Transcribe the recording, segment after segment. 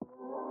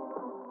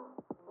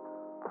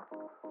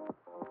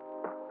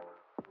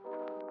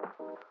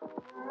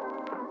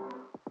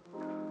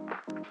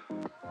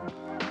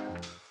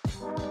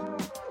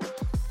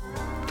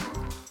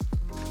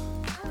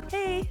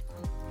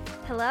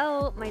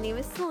Hello, my name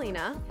is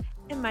Selena.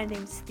 And my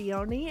name's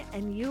Theoni,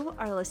 and you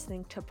are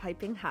listening to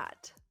Piping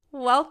Hot.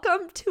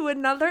 Welcome to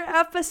another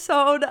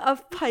episode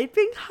of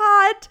Piping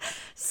Hot.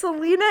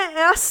 Selena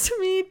asked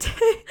me to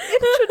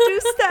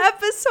introduce the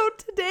episode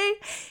today,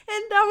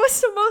 and that was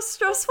the most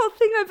stressful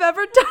thing I've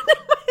ever done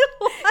in my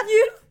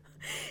life.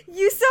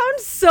 You sound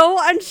so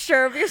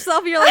unsure of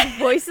yourself. Your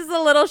voice is a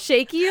little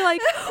shaky. You're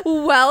like,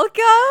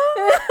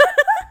 welcome.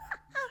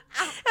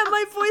 And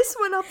my voice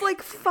went up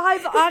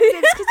 5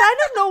 octaves because I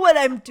don't know what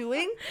I'm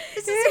doing.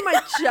 This isn't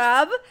my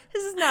job.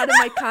 This is not in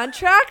my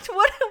contract.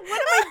 What am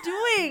I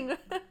doing?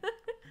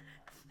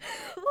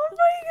 Oh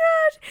my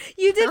gosh.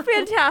 You did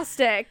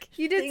fantastic.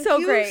 You did Thank so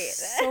you great.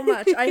 So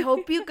much. I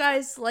hope you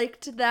guys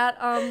liked that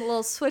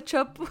little switch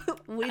up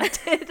we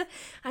did.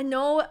 I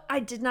know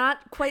I did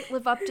not quite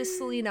live up to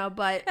Selena,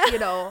 but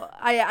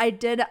I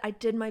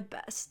did my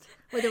best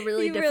with a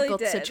really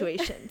difficult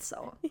situation.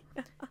 So you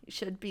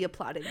should be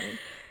applauding me.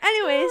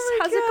 Anyways,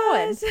 how's it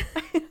going?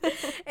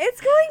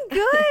 It's going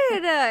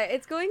good.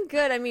 It's going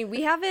good. I mean,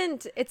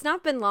 it's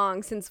not been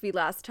long since we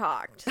last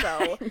talked,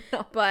 so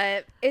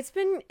but it's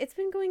been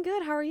going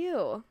good. How are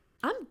you?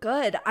 I'm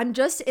good. I'm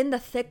just in the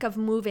thick of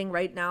moving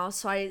right now.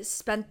 So I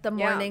spent the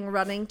morning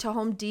running to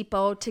Home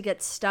Depot to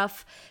get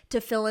stuff to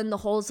fill in the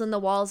holes in the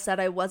walls that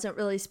I wasn't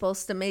really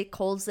supposed to make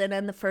holes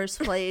in the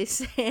first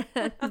place.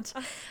 And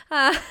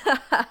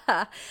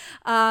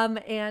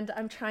and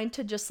I'm trying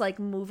to just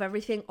move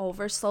everything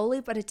over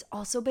slowly, but it's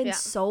also been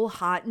so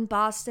hot in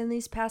Boston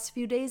these past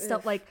few days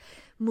that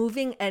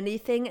moving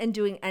anything and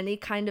doing any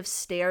kind of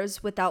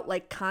stairs without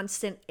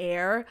constant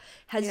air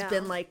has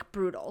been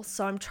brutal.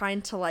 So I'm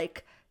trying to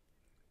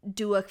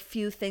do a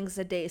few things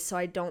a day so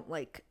I don't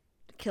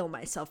kill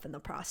myself in the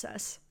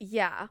process.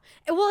 Yeah.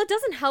 Well, it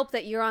doesn't help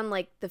that you're on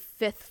the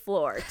 5th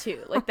floor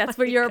too. That's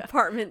where your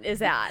apartment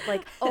is at.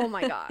 Oh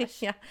my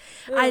gosh. Yeah.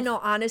 Ugh. I know.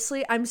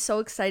 Honestly, I'm so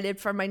excited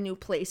for my new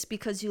place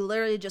because you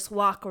literally just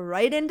walk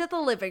right into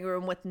the living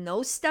room with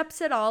no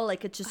steps at all.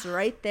 It's just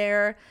right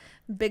there.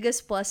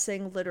 Biggest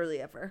blessing literally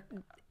ever.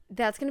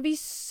 That's going to be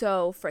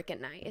so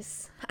freaking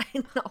nice.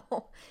 I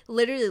know.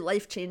 Literally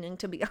life-changing,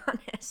 to be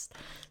honest.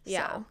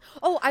 Yeah. So.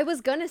 Oh, I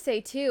was going to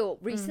say, too,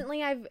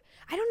 recently I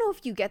don't know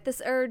if you get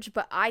this urge,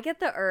 but I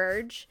get the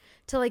urge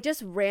to,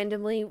 just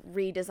randomly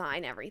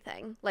redesign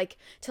everything.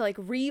 To,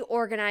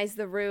 reorganize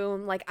the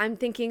room. I'm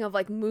thinking of,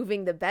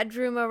 moving the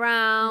bedroom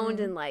around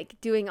and,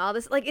 doing all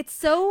this. It's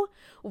so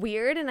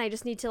weird, and I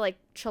just need to,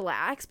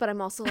 chillax, but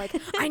I'm also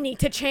I need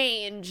to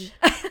change.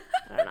 I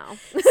don't know.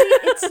 See,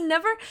 it's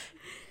never...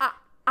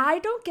 I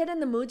don't get in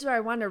the moods where I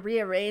want to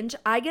rearrange.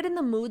 I get in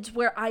the moods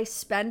where I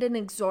spend an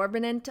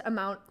exorbitant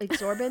amount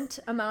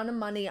of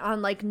money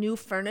on new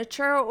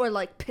furniture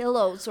or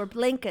pillows or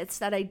blankets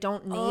that I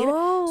don't need.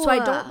 So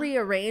I don't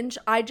rearrange.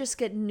 I just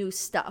get new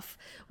stuff,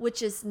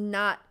 which is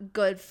not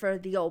good for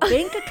the old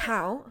bank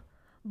account,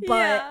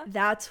 but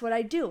that's what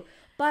I do.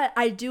 But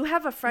I do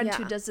have a friend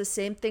who does the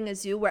same thing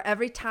as you, where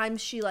every time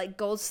she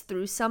goes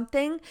through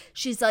something,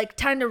 she's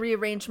time to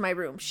rearrange my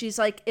room. She's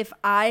if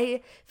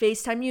I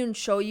FaceTime you and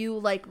show you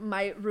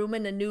my room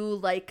in a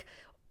new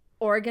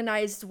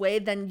organized way,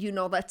 then you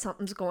know that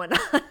something's going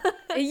on.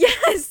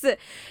 Yes.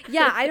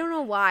 Yeah, I don't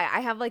know why. I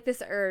have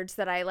this urge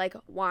that I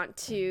want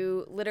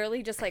to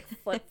literally just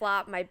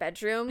flip-flop my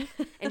bedroom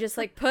and just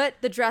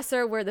put the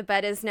dresser where the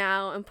bed is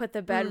now and put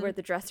the bed where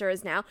the dresser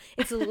is now.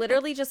 It's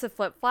literally just a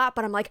flip-flop,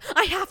 but I'm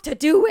I have to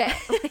do it.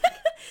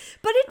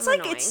 But it's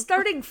it's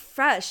starting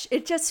fresh.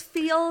 It just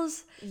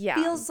feels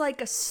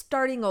like a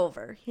starting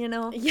over,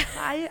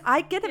 Yeah.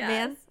 I get it,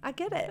 man. I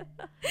get it.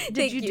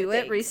 Did you do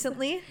it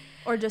recently?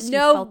 Or just you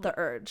felt the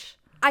urge?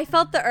 I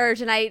felt the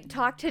urge, and I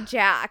talked to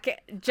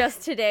Jack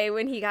just today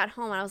when he got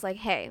home, and I was like,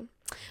 hey,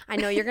 I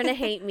know you're going to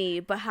hate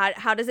me, but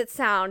how does it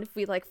sound if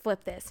we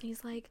flip this? And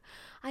he's like,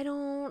 I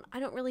don't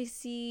really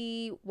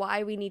see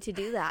why we need to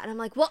do that. And I'm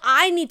like, well,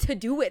 I need to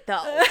do it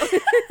though.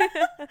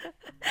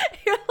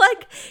 You're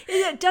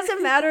it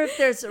doesn't matter if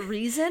there's a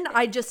reason.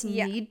 I just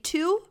need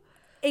to.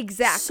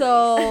 Exactly.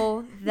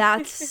 So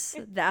that's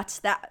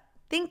that.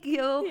 Thank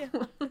you. Yeah,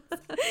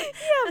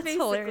 That's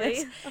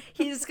hilarious.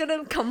 He's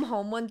gonna come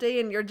home one day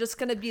and you're just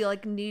gonna be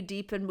knee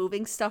deep in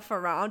moving stuff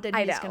around, and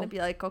he's gonna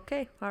be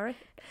okay, all right.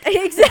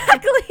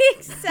 Exactly.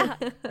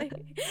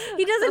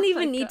 He doesn't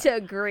even need to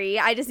agree.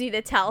 I just need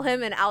to tell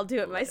him, and I'll do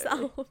it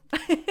myself.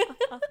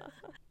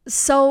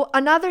 So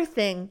another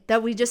thing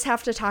that we just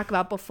have to talk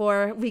about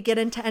before we get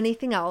into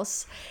anything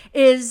else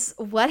is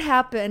what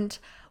happened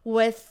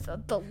with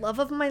the love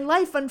of my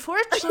life,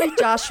 unfortunately,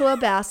 Joshua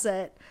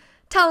Bassett.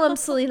 Tell him,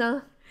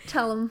 Selena.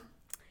 Tell him.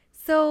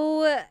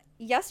 So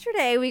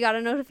yesterday we got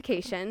a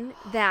notification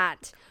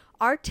that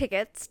our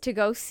tickets to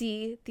go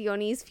see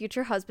Theoni's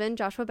future husband,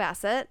 Joshua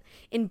Bassett,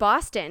 in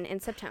Boston in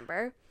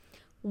September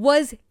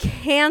was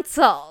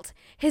canceled.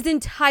 His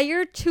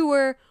entire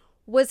tour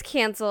was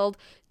canceled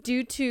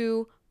due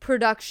to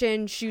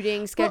production,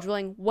 shooting,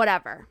 scheduling,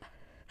 whatever.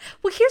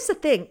 Well, here's the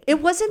thing.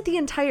 It wasn't the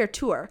entire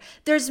tour.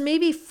 There's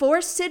maybe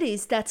 4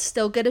 cities that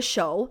still get a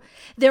show.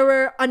 There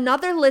were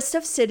another list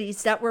of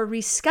cities that were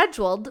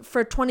rescheduled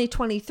for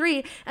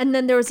 2023. And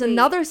then there was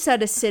another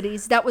set of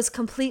cities that was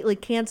completely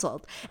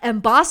canceled.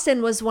 And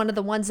Boston was one of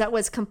the ones that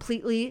was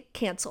completely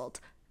canceled.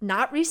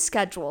 Not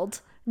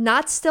rescheduled.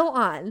 Not still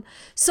on.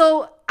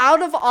 So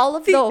out of all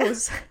of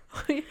those...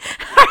 Are you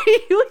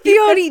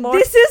Fiona,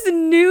 this is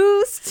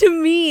news to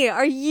me.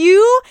 Are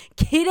you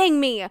kidding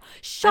me?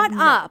 Shut I'm up.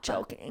 not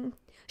joking.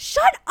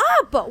 Shut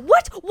up.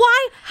 What?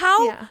 Why?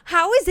 How? Yeah.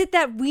 How is it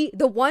that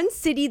the one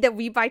city that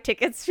we buy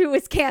tickets to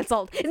is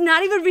canceled? It's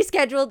not even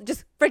rescheduled,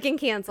 just freaking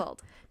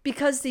canceled.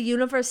 Because the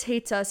universe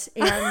hates us,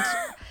 and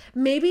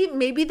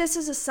maybe this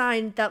is a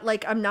sign that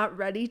like I'm not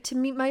ready to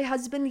meet my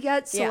husband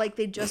yet, so like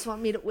they just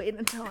want me to wait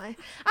until I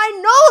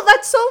know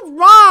that's so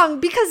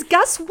wrong, because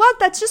guess what,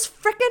 that's just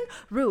freaking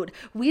rude.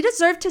 We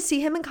deserve to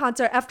see him in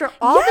concert after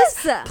all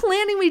this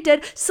planning we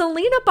did.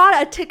 Selena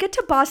bought a ticket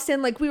to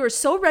Boston, like we were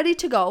so ready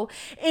to go,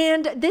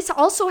 and this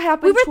also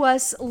happened to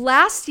us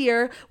last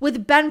year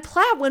with Ben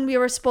Platt when we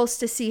were supposed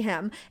to see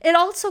him. It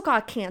also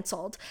got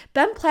canceled.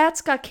 Ben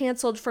Platt's got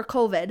canceled for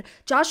COVID.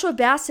 Joshua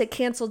Bassett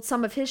canceled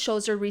some of his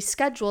shows or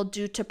rescheduled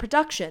due to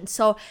production.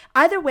 So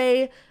either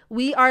way,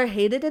 we are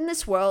hated in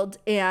this world,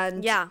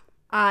 and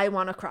I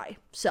want to cry.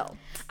 So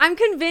I'm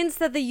convinced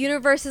that the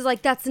universe is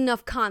like, that's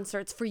enough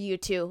concerts for you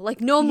two. Like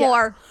no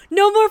more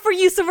for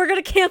you. So we're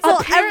going to cancel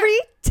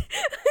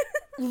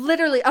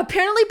literally,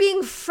 apparently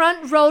being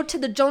front row to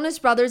the Jonas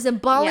Brothers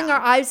and bawling our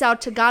eyes out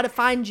to Gotta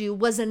Find You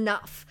was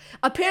enough.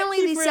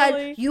 Apparently they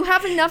said, you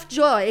have enough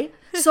joy,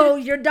 so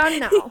you're done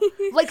now.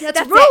 Like,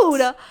 that's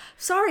rude.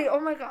 Sorry. Oh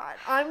my God.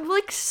 I'm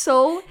like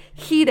so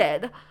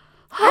heated.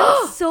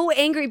 I'm so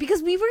angry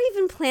because we were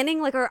even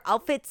planning like our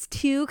outfits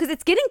too, because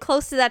it's getting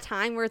close to that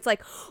time where it's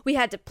like we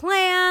had to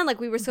plan, like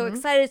we were so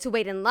excited to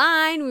wait in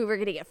line, we were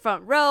gonna get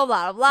front row,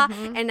 blah blah blah,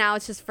 and now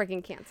it's just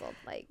freaking canceled.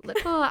 Like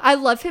I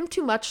love him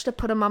too much to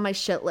put him on my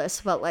shit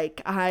list, but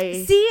like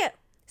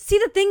See,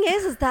 the thing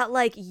is that,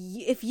 like,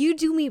 if you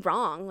do me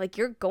wrong, like,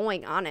 you're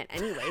going on it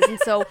anyways. And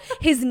so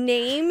his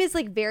name is,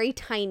 like, very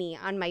tiny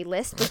on my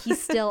list, but he's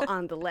still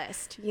on the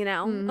list, you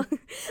know?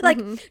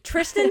 Like,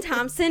 Tristan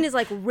Thompson is,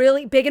 like,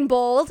 really big and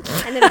bold,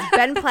 and then it's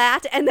Ben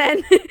Platt, and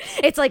then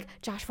it's, like,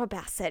 Joshua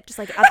Bassett, just,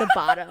 like, at the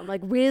bottom,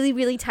 like, really,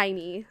 really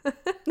tiny.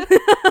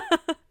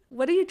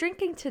 What are you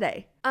drinking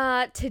today?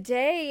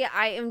 Today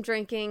I am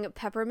drinking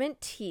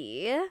peppermint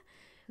tea,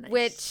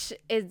 which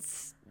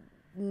is...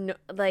 No,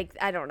 like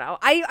I don't know.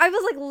 I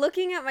was like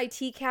looking at my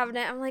tea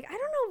cabinet. I'm like, I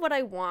don't know what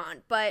I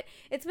want, but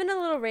it's been a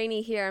little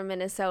rainy here in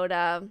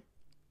Minnesota,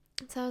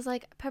 so I was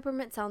like,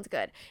 peppermint sounds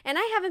good. And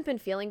I haven't been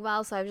feeling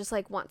well, so I just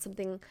like want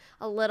something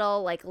a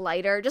little like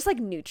lighter, just like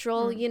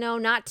neutral, you know,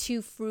 not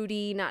too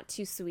fruity, not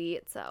too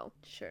sweet. So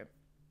sure,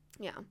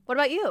 yeah. What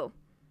about you?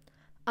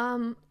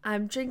 I'm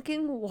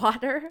drinking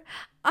water.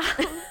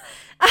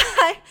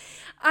 I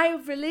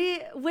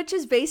really, which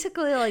is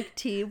basically like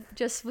tea,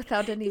 just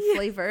without any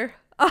flavor.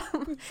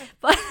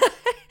 But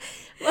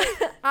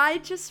I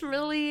just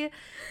really,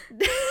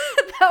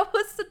 that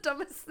was the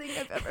dumbest thing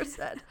I've ever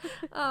said.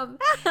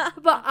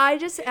 But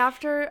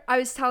after I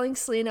was telling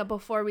Selena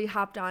before we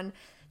hopped on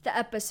the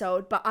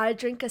episode, but I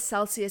drank a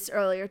Celsius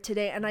earlier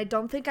today, and I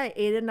don't think I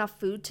ate enough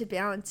food to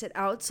balance it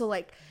out. So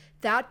like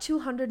that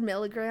 200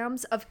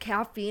 milligrams of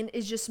caffeine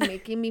is just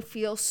making me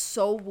feel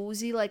so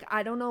woozy. Like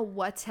I don't know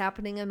what's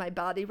happening in my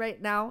body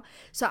right now.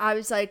 So I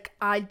was like,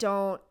 I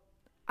don't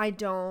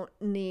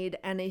need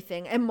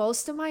anything. And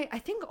I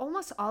think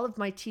almost all of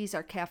my teas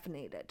are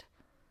caffeinated.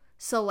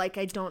 So like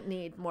I don't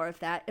need more of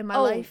that in my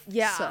life.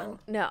 Yeah. So.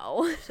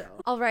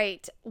 All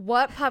right.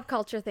 What pop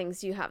culture things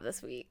do you have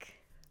this week?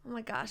 Oh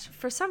my gosh.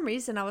 For some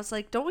reason I was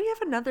like, don't we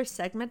have another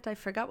segment? I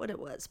forgot what it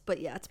was. But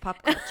yeah, it's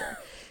pop culture.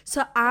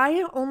 So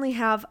I only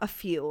have a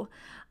few.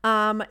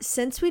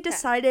 Since we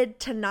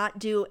decided to not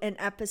do an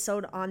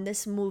episode on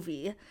this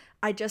movie,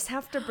 I just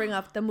have to bring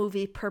up the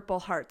movie Purple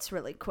Hearts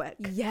really quick.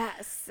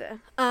 Yes.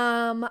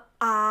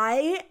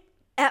 I,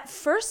 at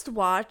first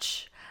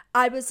watch,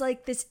 I was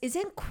like, this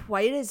isn't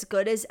quite as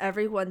good as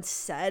everyone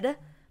said,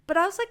 but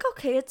I was like,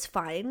 okay, it's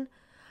fine.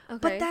 Okay.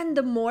 But then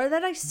the more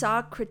that I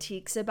saw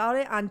critiques about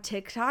it on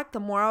TikTok, the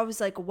more I was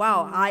like,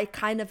 wow, I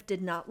kind of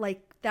did not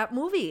like that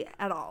movie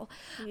at all.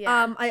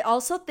 Yeah. I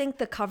also think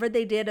the cover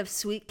they did of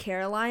Sweet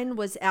Caroline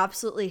was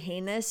absolutely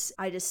heinous.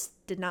 I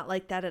just did not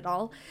like that at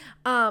all.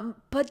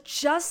 But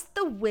just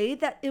the way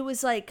that it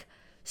was like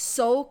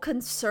so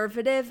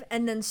conservative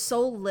and then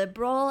so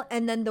liberal,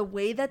 and then the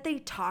way that they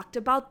talked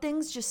about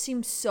things just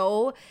seemed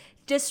so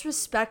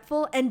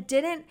disrespectful, and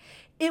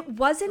it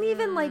wasn't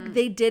even like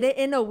they did it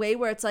in a way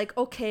where it's like,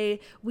 okay,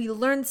 we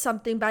learned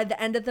something by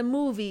the end of the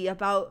movie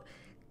about,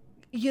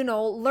 you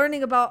know,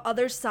 learning about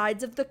other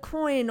sides of the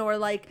coin, or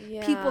like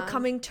people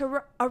coming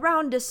to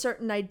around to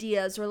certain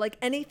ideas, or like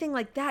anything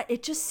like that.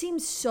 It just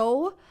seems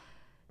so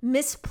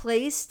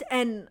misplaced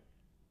and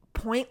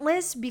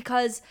pointless,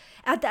 because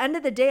at the end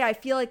of the day, I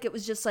feel like it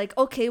was just like,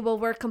 okay, well,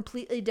 we're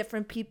completely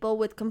different people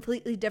with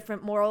completely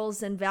different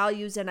morals and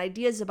values and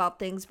ideas about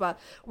things, but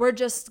we're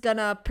just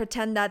gonna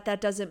pretend that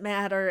that doesn't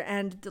matter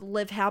and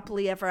live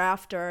happily ever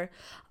after.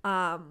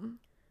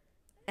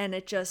 And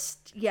it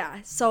just, yeah.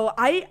 So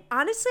I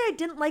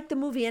didn't like the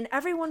movie, and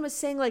everyone was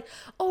saying like,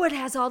 oh, it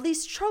has all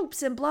these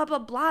tropes and blah, blah,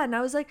 blah. And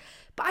I was like,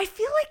 but I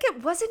feel like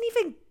it wasn't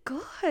even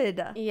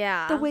good.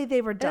 Yeah. The way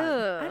they were done.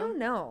 Ugh. I don't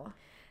know.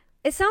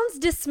 It sounds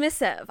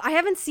dismissive. I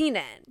haven't seen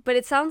it, but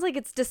it sounds like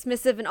it's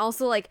dismissive and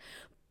also like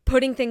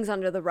putting things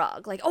under the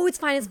rug. Like, oh, it's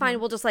fine.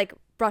 We'll just like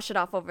brush it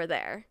off over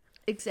there.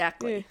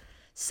 Exactly.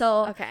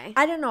 So, Okay.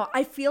 I don't know.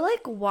 I feel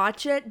like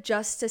watch it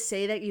just to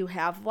say that you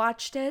have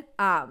watched it.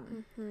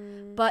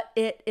 But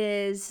it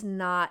is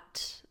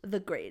not the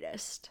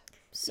greatest.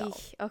 So,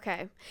 Eek,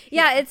 okay.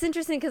 Yeah, it's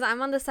interesting because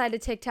I'm on the side of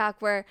TikTok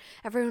where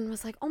everyone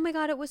was like, oh my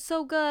God, it was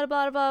so good,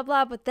 blah, blah,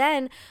 blah. But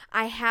then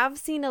I have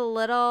seen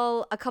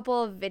a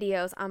couple of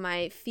videos on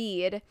my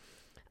feed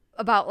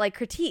about like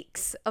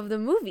critiques of the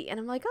movie. And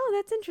I'm like, oh,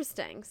 that's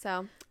interesting.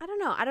 So I don't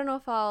know. I don't know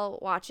if I'll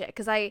watch it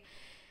because I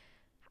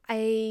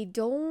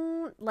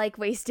don't like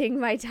wasting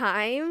my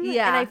time.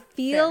 Yeah, And I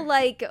feel fair.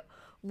 like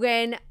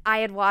when I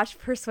had watched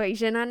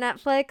Persuasion on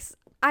Netflix,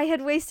 I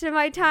had wasted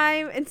my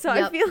time. And so I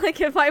Yep. feel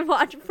like if I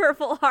watch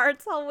Purple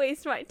Hearts, I'll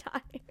waste my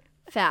time.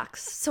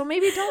 facts. So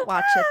maybe don't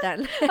watch it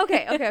then.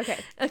 Okay.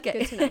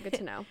 Okay. Good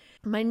to know.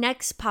 My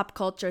next pop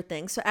culture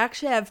thing. So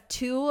actually I have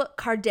 2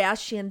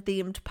 Kardashian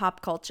themed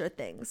pop culture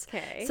things.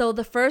 Okay. So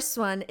the first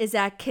one is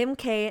that Kim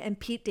K and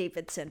Pete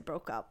Davidson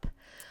broke up.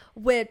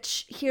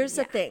 Which, here's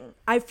the thing.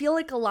 I feel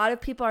like a lot of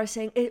people are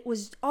saying it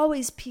was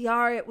always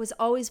PR, it was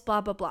always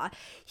blah, blah, blah.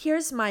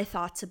 Here's my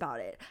thoughts about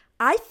it.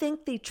 I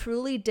think they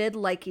truly did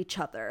like each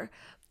other,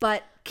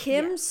 but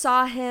Kim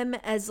saw him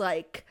as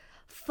like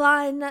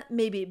fun,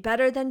 maybe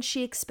better than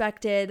she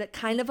expected,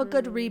 kind of a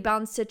good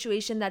rebound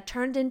situation that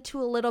turned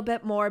into a little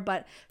bit more,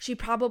 but she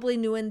probably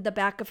knew in the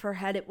back of her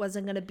head it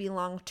wasn't going to be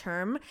long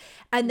term.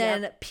 And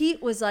then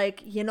Pete was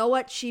like, you know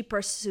what? She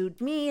pursued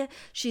me.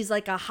 She's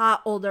like a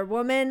hot older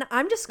woman.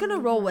 I'm just going to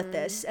roll with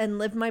this and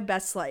live my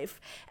best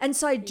life. And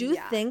so I do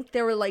think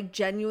there were like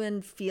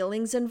genuine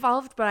feelings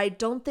involved, but I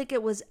don't think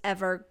it was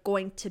ever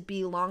going to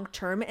be long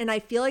term. And I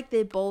feel like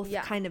they both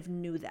kind of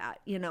knew that,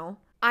 you know?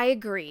 I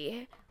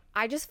agree.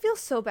 I just feel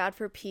so bad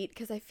for Pete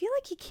because I feel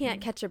like he can't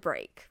catch a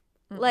break.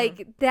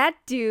 Like, that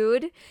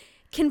dude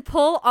can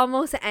pull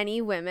almost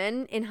any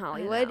women in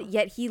Hollywood,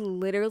 yet he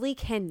literally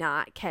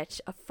cannot catch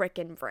a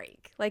frickin'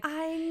 break. Like,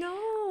 I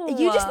know.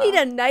 you just need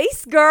a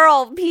nice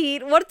girl,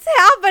 Pete. What's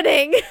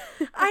happening?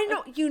 I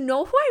know. You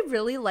know who I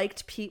really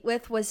liked Pete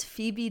with was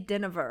Phoebe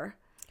Dynevor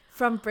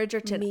from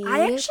Bridgerton. Me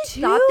I actually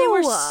thought they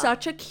were too.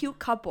 such a cute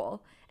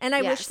couple. And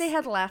I wish Yes. they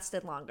had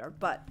lasted longer,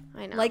 but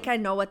I know. like I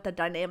know what the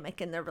dynamic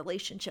in their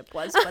relationship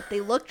was, but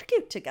they looked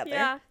cute together.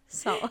 Yeah.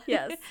 So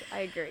Yes, I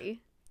agree.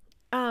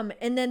 And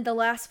then the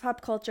last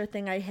pop culture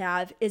thing I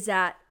have is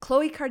that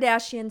Khloe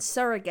Kardashian's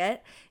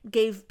surrogate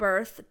gave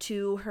birth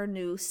to her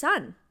new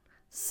son.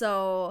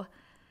 So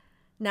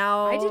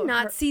now I did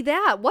not see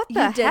that. What the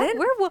heck? didn't?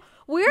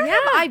 Where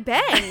have I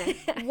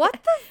been?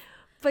 What the?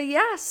 But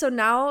yeah, so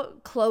now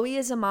Khloe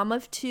is a mom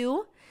of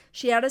 2.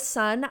 She had a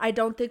son. I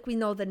don't think we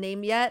know the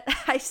name yet.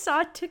 I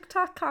saw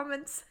TikTok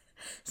comments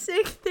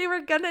saying they were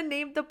gonna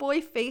name the boy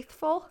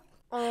Faithful.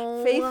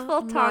 Oh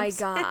Faithful my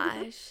Thompson.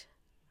 gosh.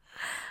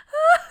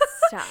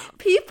 Stop.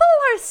 People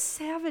are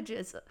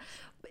savages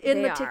in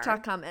They the are.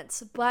 TikTok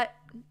comments. But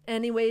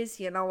anyways,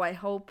 you know, I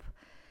hope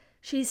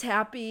she's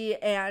happy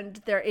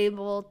and they're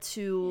able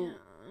to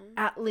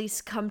at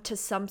least come to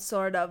some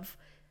sort of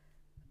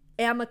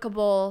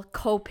amicable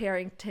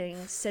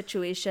co-parenting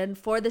situation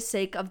for the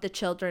sake of the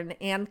children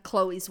and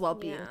Chloe's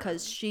well-being,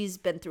 because she's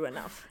been through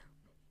enough.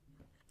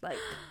 Like,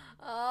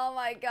 Oh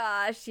my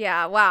gosh.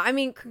 Yeah. Wow. I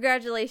mean,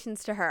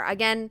 congratulations to her.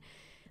 Again,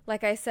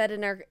 like I said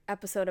in our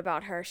episode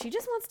about her, she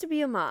just wants to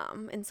be a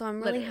mom. And so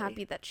I'm really Literally.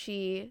 happy that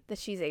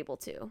she's able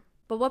to.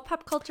 but what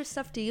pop culture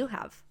stuff do you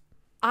have?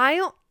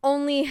 I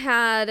only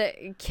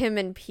had Kim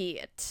and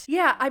Pete.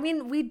 Yeah, I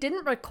mean, we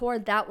didn't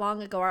record that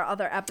long ago our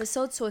other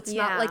episode, so it's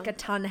not Yeah. like a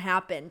ton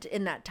happened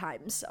in that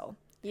time. So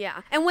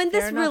Yeah. And when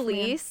Fair this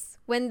enough,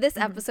 when this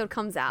episode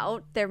comes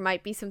out, there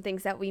might be some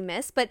things that we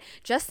miss, but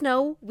just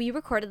know we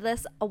recorded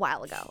this a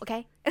while ago,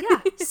 okay?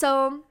 yeah,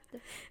 so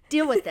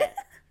deal with it.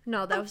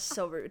 No, that was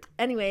so rude.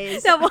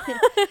 Anyways, No.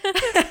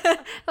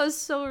 that was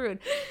so rude.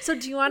 So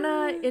do you want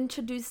to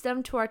introduce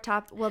them to our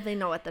top? Well, they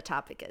know what the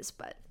topic is,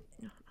 but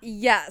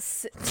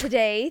Yes.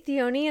 Today,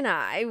 Theoni and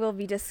I will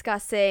be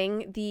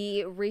discussing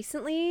the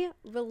recently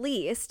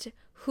released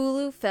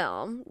Hulu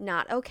film,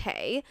 Not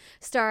Okay,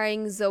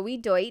 starring Zoe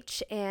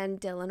Deutsch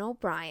and Dylan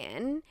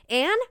O'Brien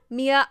and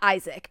Mia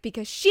Isaac,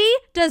 because she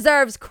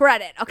deserves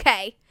credit,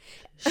 okay?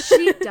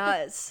 she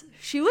does.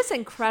 She was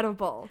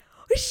incredible.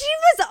 She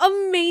was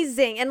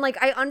amazing. And like,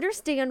 I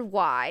understand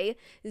why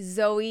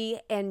Zoe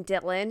and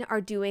Dylan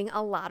are doing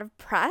a lot of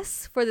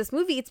press for this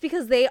movie. It's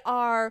because they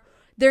are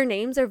their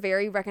names are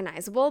very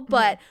recognizable,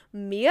 but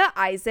Mia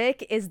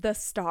Isaac is the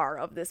star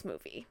of this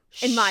movie,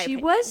 in my opinion.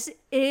 She was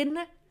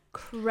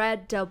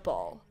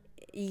incredible.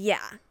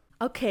 Yeah.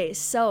 Okay,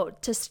 so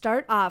to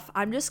start off,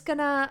 I'm just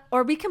gonna,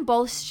 or we can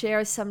both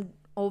share some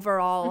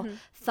overall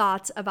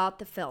thoughts about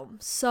the film.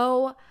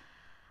 So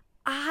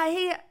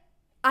I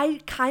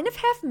kind of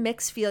have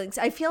mixed feelings.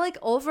 I feel like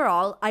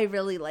overall I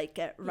really like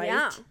it, right?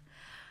 Yeah.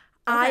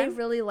 I Okay.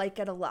 really like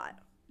it a lot.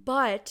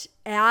 But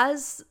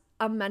as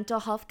a mental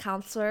health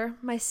counselor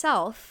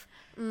myself,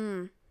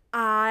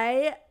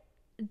 I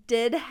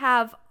did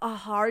have a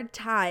hard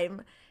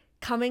time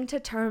coming to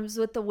terms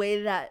with the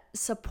way that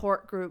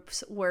support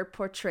groups were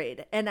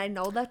portrayed. And I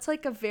know that's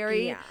like a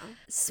very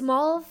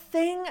small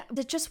thing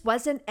that just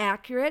wasn't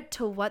accurate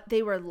to what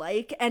they were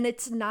like. And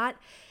it's not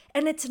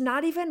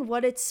even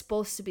what it's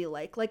supposed to be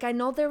like. Like, I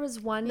know there was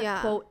one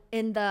quote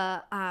in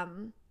the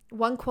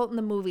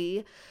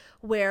movie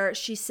where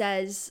she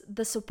says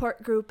the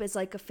support group is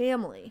like a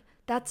family.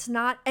 That's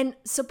not, and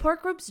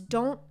support groups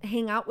don't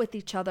hang out with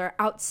each other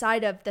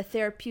outside of the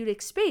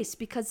therapeutic space,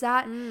 because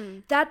that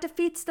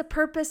defeats the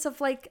purpose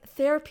of like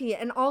therapy.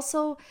 And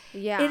also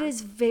it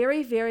is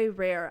very, very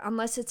rare,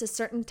 unless it's a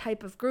certain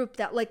type of group,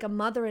 that like a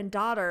mother and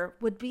daughter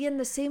would be in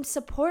the same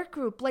support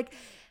group. Like,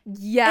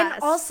 Yes.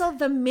 and also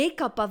the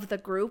makeup of the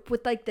group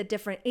with like the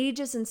different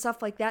ages and stuff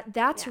like that,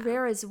 that's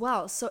rare as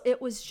well. So it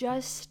was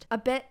just a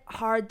bit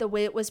hard the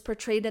way it was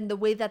portrayed and the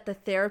way that the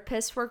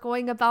therapists were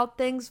going about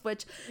things,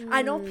 which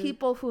I know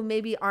people who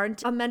maybe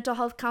aren't a mental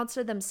health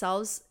counselor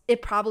themselves,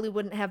 it probably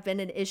wouldn't have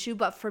been an issue.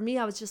 But for me,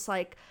 I was just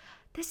like,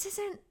 this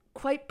isn't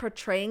quite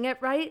portraying it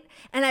right.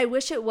 And I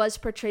wish it was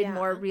portrayed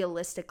more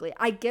realistically.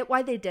 I get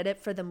why they did it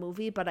for the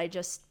movie, but I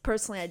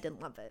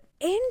didn't love it.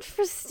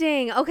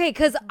 Interesting. Okay,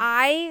 because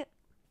I,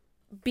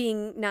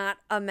 being not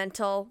a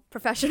mental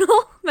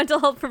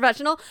health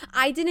professional,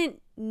 I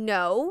didn't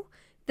know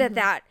that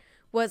that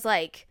was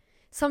like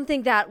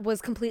something that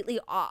was completely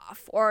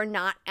off or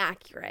not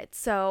accurate.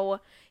 So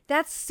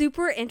that's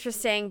super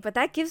interesting, but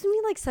that gives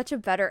me like such a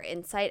better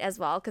insight as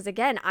well. Because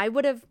again, I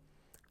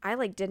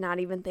like did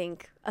not even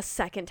think a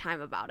second time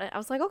about it. I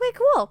was like, okay,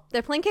 cool.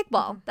 They're playing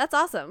kickball. That's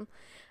awesome.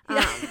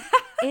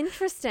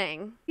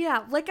 Interesting.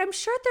 Yeah, like I'm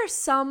sure there's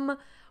some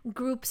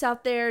groups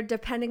out there,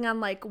 depending on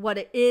like what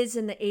it is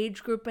and the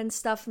age group and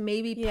stuff,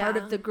 maybe part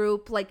of the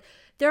group. Like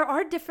there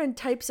are different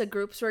types of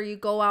groups where you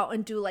go out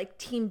and do like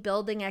team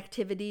building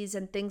activities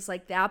and things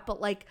like that.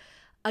 But like,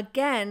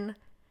 again,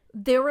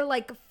 there were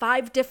like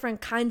 5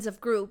 different kinds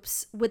of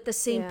groups with the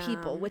same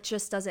people, which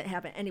just doesn't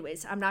happen.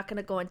 Anyways, I'm not going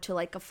to go into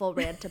like a full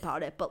rant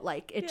about it, but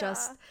like it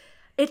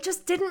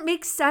just didn't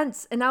make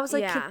sense. And I was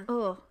like,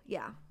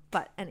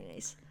 but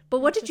anyways.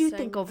 But what did you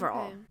think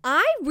overall? Okay.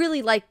 I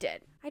really liked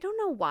it. I don't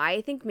know why.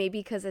 I think maybe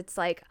because it's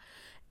like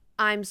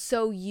I'm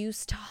so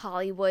used to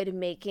Hollywood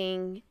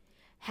making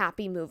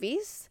happy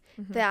movies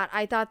that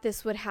I thought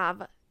this would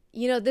have,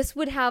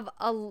 not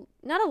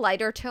a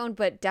lighter tone,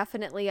 but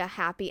definitely a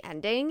happy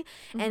ending.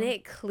 And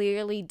it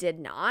clearly did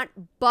not.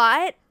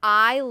 But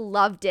I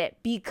loved it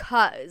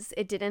because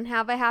it didn't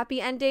have a happy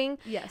ending.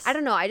 Yes. I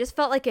don't know. I just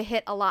felt like it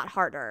hit a lot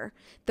harder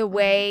the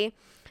way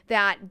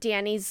that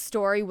Danny's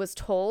story was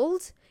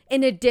told,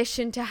 in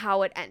addition to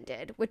how it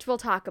ended, which we'll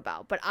talk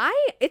about. But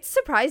it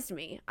surprised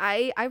me.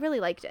 I really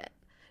liked it.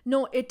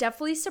 No, it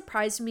definitely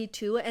surprised me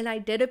too. And I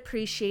did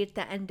appreciate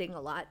the ending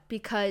a lot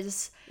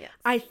because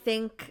I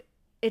think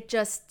it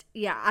just,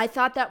 I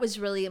thought that was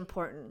really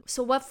important.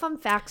 So what fun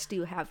facts do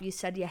you have? You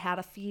said you had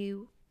a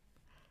few.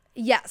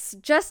 Yes.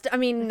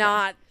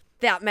 Not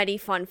that many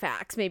fun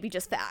facts, maybe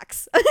just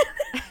facts.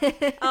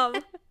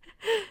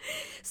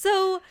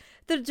 So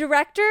the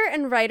director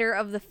and writer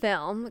of the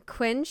film,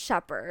 Quinn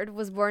Shepard,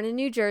 was born in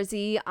New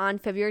Jersey on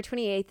February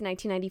 28th,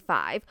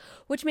 1995,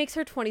 which makes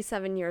her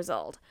 27 years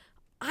old.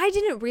 I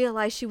didn't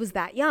realize she was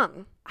that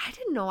young. I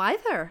didn't know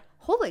either.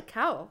 Holy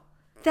cow.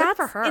 That's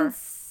good for her.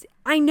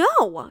 I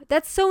know.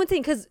 That's so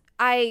insane because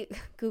I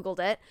Googled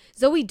it.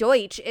 Zoe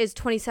Deutsch is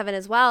 27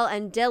 as well,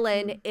 and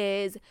Dylan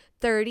is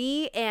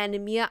 30,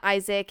 and Mia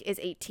Isaac is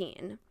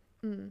 18.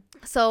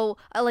 So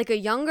like a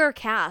younger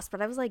cast,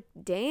 but I was like,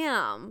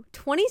 damn,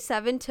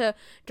 27 to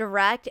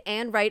direct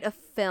and write a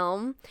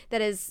film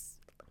that is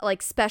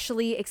like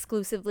specially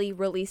exclusively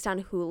released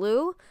on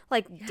Hulu.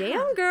 Like,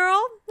 damn,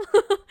 girl.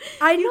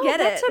 I know, get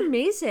that's it.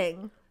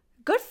 amazing.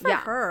 Good for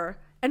her.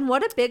 And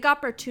what a big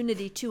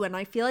opportunity too. And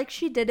I feel like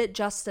she did it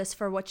justice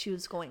for what she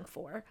was going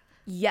for.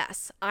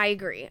 Yes, I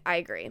agree.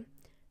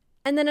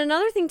 And then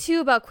another thing too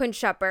about Quinn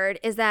Shepard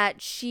is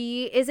that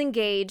she is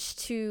engaged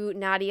to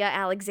Nadia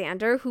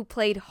Alexander, who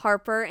played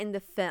Harper in the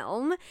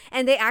film,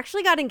 and they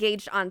actually got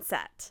engaged on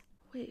set.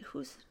 Wait,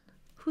 who's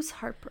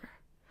Harper?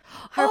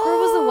 Harper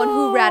was the one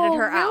who ratted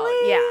her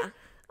really? out. Yeah.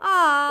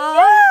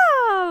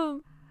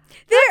 Aww.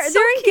 Yeah. That's so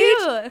they're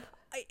engaged. cute.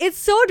 It's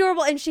so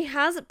adorable, and she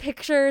has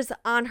pictures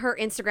on her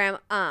Instagram.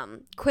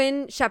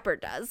 Quinn Shepard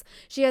does.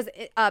 She has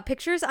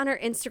pictures on her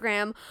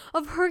Instagram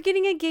of her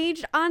getting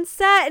engaged on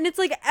set, and it's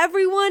like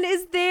everyone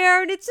is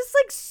there, and it's just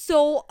like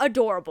so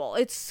adorable.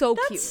 It's so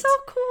cute. That's so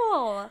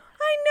cool.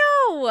 I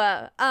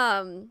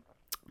know.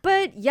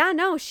 But yeah,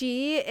 no,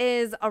 she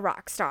is a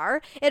rock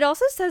star. It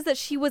also says that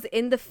she was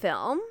in the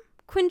film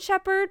Quinn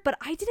Shepard, but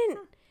I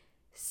didn't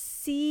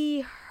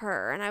see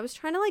her, and I was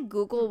trying to like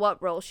Google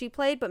what role she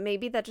played, but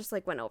maybe that just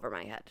like went over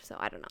my head, so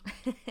I don't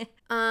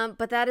know.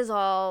 But that is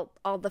all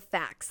the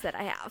facts that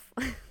I have.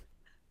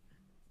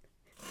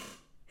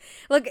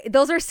 Look,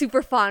 those are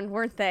super fun,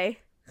 weren't they?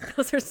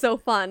 Those are so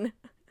fun.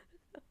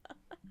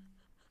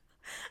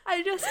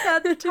 I just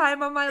had the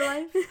time of my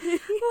life.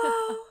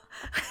 Wow.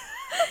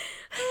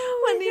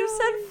 When you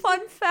said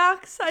fun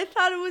facts, I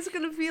thought it was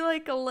going to be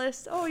like a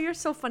list. Oh, you're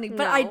so funny.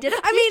 But I did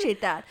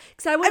appreciate that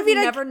because I would have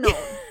never known.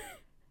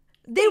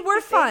 They were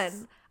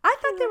fun. I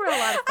thought they were a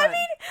lot of fun. I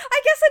mean,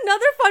 I guess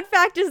another fun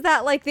fact is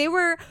that like they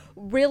were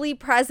really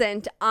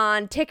present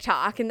on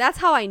TikTok, and that's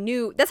how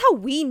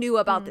we knew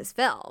about this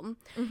film.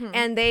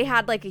 And they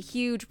had like a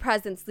huge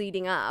presence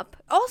leading up.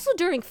 Also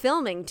during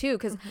filming too,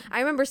 because I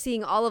remember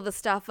seeing all of the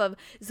stuff of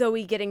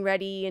Zoe getting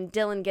ready and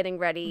Dylan getting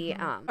ready.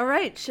 All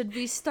right, should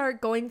we start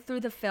going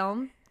through the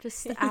film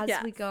just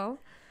as we go?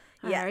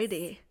 Yes.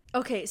 Alrighty.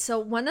 Okay, so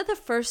one of the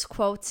first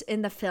quotes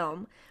in the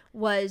film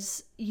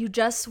was, "You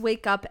just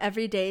wake up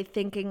every day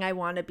thinking I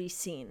want to be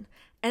seen."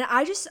 And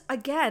I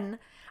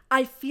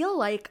feel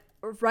like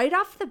right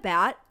off the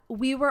bat,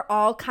 we were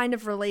all kind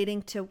of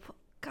relating to,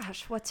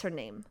 gosh, what's her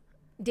name?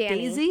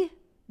 Danny.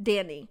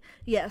 Danny.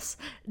 Yes.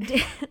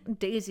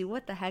 Daisy,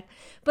 what the heck?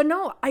 But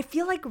no, I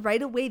feel like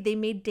right away they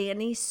made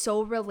Danny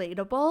so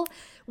relatable,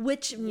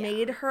 which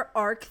made her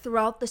arc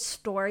throughout the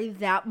story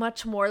that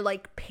much more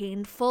like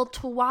painful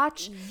to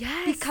watch.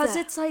 Yes. Because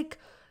it's like,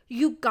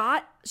 you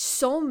got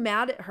so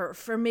mad at her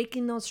for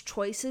making those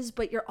choices,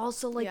 but you're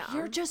also like,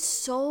 you're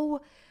just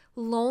so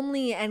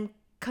lonely and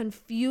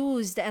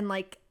confused and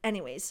like,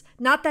 anyways,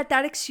 not that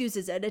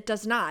excuses it. It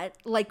does not,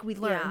 like we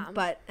learned,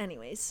 but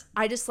anyways,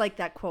 I just like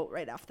that quote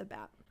right off the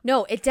bat.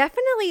 No, it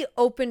definitely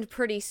opened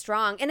pretty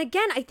strong. And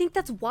again, I think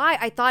that's why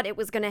I thought it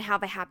was going to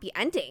have a happy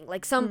ending.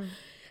 Like some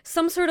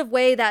sort of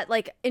way that,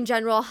 like, in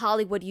general,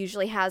 Hollywood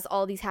usually has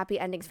all these happy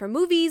endings for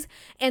movies.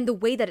 And the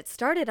way that it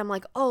started, I'm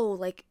like, oh,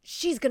 like,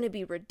 she's going to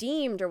be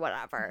redeemed or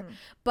whatever.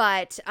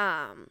 But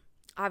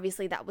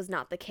obviously that was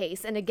not the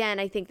case. And again,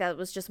 I think that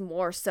was just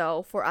more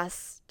so for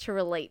us to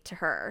relate to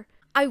her.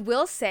 I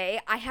will say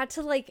I had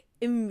to like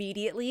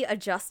immediately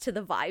adjust to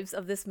the vibes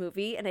of this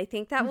movie. And I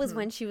think that was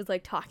when she was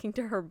like talking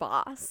to her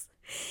boss.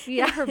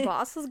 Yeah, and her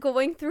boss was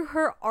going through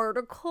her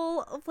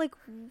article of like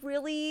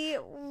really,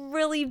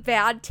 really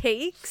bad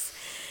takes.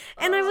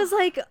 And I was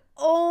like,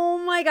 oh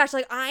my gosh,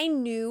 like I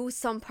knew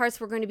some parts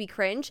were going to be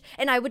cringe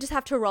and I would just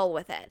have to roll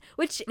with it,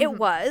 which it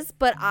was.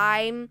 But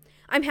I'm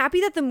happy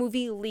that the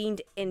movie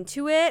leaned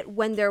into it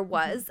when there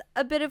was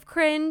a bit of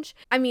cringe.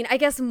 I mean, I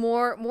guess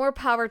more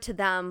power to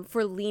them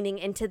for leaning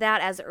into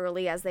that as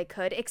early as they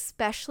could,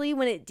 especially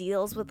when it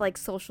deals with like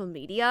social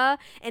media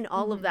and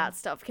all of that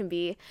stuff can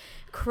be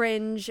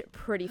cringe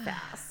pretty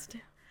fast.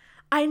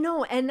 I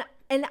know, and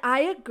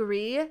I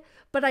agree,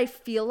 but I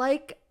feel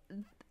like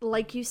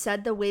you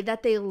said, the way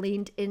that they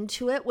leaned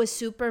into it was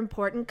super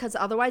important, because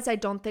otherwise I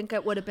don't think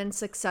it would have been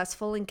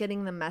successful in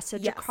getting the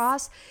message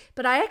across.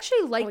 But I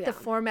actually liked the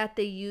format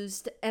they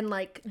used and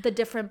like the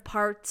different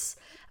parts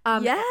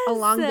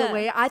along the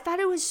way. I thought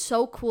it was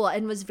so cool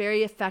and was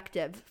very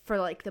effective for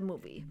like the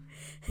movie,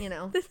 you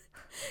know.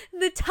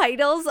 The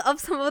titles of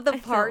some of the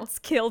parts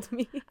killed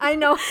me. I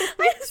know.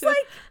 I was like,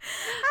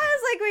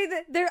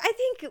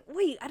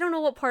 wait, I don't know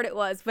what part it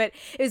was, but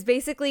it was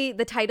basically,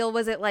 the title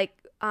was it like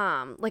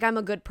I'm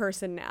a good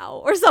person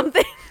now or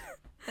something.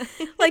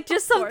 Like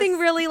just something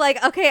really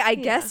like, okay, I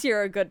guess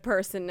you're a good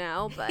person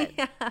now, but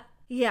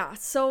yeah.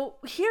 So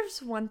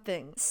here's one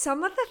thing.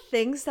 Some of the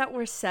things that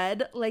were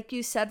said, like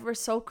you said, were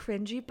so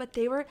cringy, but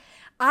they were,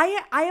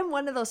 I am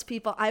one of those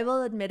people, I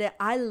will admit it,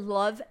 I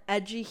love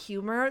edgy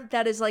humor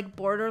that is like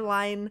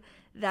borderline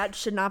that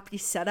should not be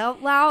said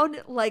out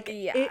loud. Like,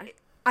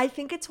 I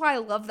think it's why I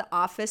love The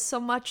Office so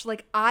much.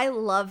 Like, I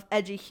love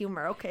edgy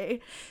humor,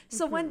 okay?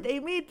 So when they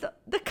made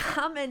the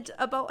comment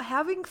about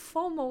having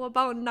FOMO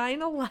about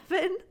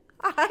 9/11,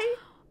 I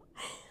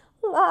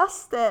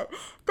lost it.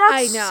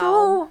 That's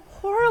so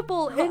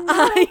horrible. And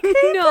I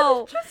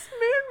know. It just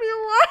made me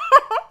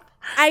laugh.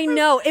 I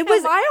know. It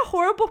was. Am I a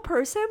horrible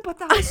person? But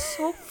that was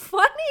so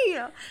funny.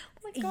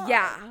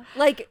 Yeah,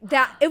 like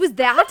that. It was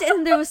that,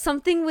 and there was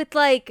something with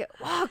like,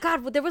 oh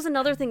God, there was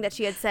another thing that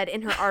she had said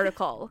in her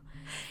article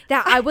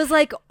that I was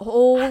like,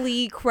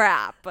 holy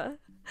crap. I'm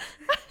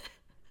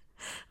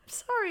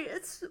sorry,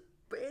 it's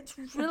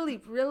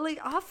really, really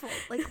awful.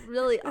 Like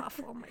really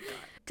awful. Oh my God.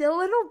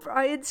 Dylan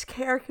O'Brien's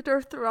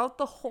character throughout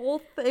the whole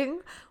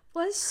thing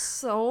was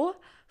so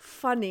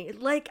funny.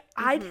 Like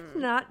I did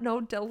not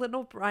know Dylan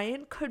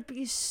O'Brien could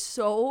be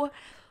so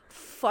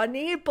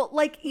funny, but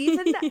like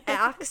even the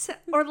accent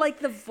or like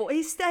the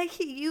voice that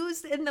he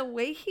used and the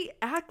way he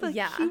acted,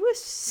 like he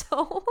was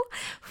so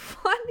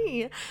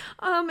funny.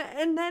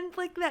 And then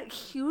like that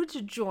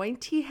huge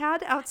joint he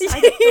had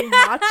outside of the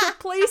matcha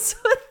place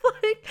with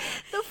like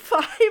the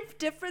 5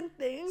 different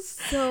things.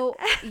 So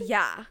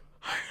yeah,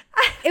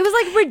 it was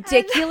like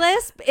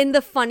ridiculous in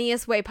the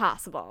funniest way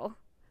possible.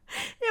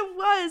 It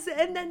was.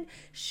 And then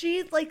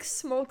she like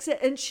smokes it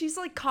and she's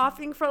like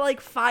coughing for like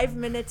 5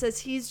 minutes as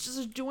he's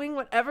just doing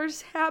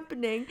whatever's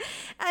happening.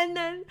 And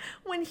then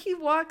when he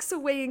walks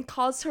away and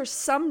calls her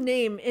some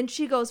name and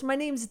she goes, "My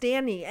name's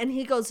Danny." And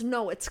he goes,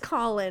 "No, it's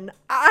Colin."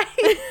 I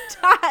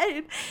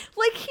died.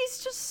 Like,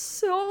 he's just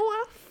so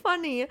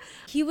funny.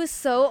 He was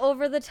so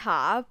over the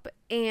top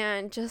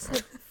and just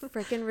like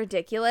freaking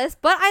ridiculous,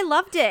 but I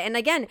loved it. And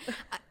again,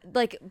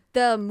 like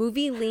the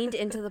movie leaned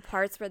into the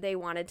parts where they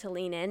wanted to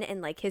lean in,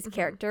 and like his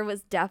character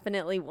was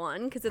definitely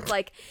one, because it's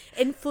like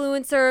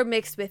influencer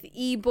mixed with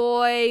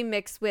e-boy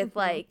mixed with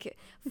like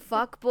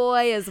fuck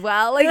boy as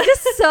well, like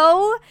just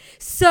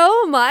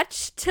so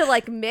much to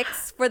like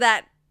mix for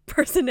that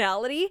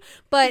personality.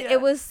 But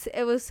it was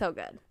so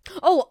good.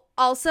 Oh,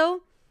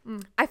 also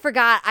I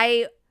forgot,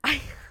 I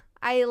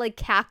like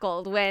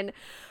cackled when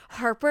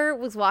Harper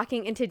was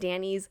walking into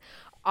Danny's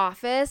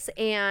office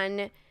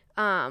and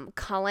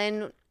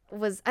Colin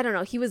was, I don't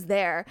know, he was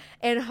there,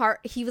 and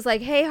he was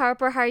like, "Hey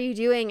Harper, how are you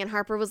doing?" And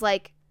Harper was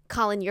like,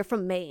 "Colin, you're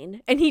from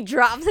Maine." And he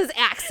drops his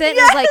accent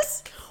and was like,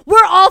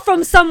 "We're all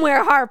from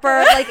somewhere,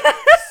 Harper." Like,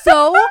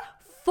 so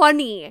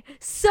funny.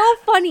 So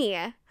funny.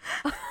 I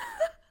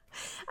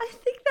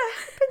think that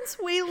happens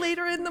way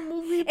later in the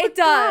movie. But It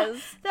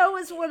does. That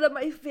was one of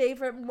my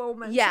favorite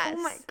moments. Yes.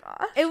 Oh my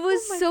god. It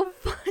was so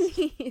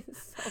funny.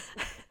 So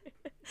funny.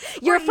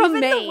 You're Or from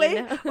even the Maine.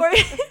 way,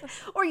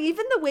 or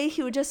even the way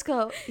he would just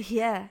go,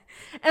 "Yeah,"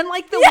 and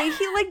like the way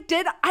he like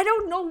did, I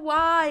don't know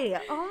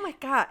why. Oh my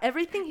god,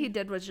 everything he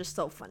did was just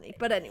so funny.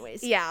 But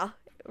anyways, Yeah,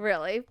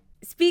 really.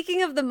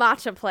 Speaking of the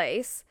matcha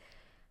place,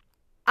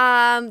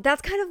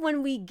 that's kind of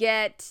when we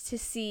get to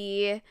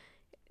see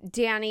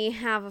Danny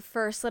have a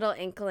first little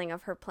inkling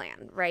of her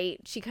plan, right?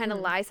 She kind of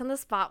lies on the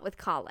spot with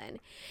Colin.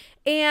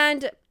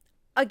 And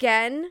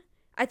again,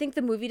 I think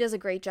the movie does a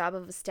great job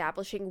of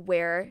establishing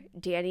where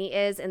Danny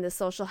is in the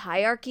social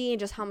hierarchy and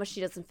just how much she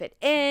doesn't fit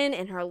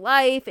in her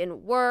life,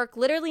 in work,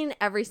 literally in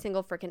every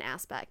single freaking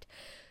aspect.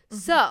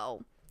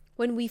 So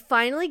when we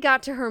finally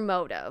got to her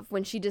motive,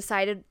 when she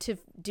decided to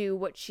do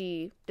what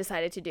she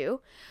decided to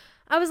do,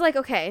 I was like,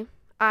 okay,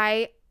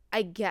 I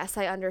guess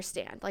I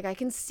understand. Like, I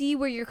can see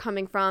where you're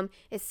coming from.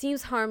 It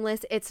seems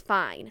harmless. It's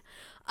fine.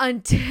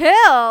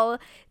 Until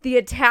the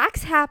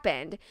attacks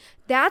happened.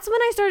 That's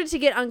when I started to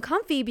get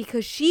uncomfy,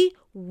 because she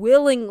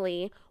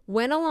willingly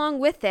went along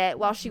with it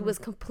while she was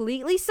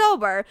completely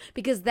sober,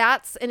 because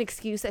that's an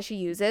excuse that she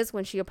uses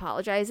when she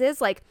apologizes.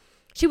 Like,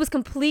 she was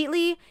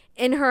completely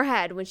in her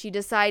head when she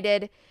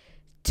decided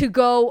to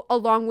go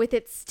along with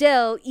it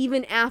still,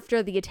 even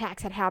after the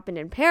attacks had happened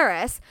in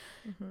Paris.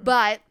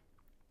 But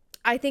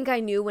I think I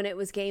knew when it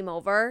was game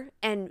over,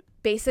 and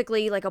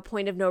basically like a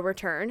point of no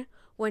return,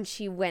 when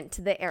she went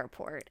to the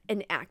airport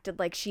and acted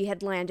like she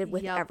had landed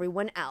with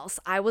everyone else.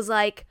 I was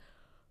like,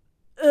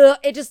 ugh,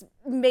 it just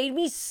made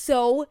me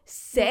so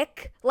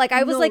sick. Like,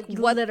 I was like,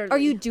 what are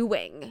you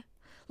doing?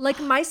 like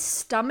my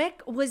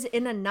stomach was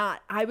in a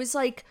knot. I was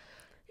like,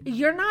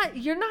 you're not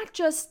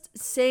just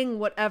saying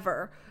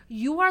whatever.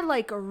 You are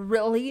like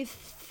really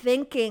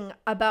thinking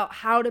about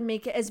how to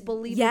make it as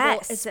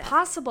believable as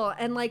possible.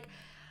 And like,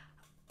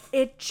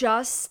 it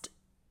just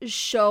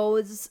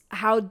shows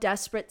how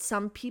desperate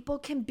some people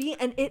can be.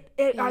 And it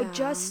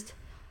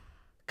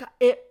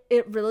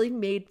really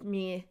made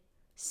me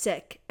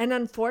sick. And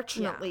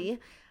unfortunately,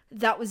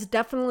 that was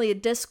definitely a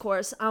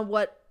discourse on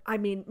what, I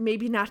mean,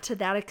 maybe not to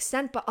that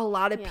extent, but a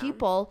lot of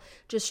people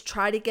just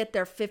try to get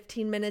their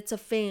 15 minutes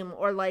of fame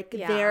or like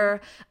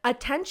their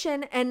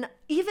attention. And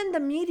even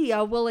the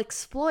media will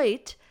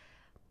exploit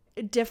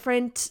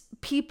different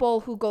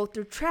people who go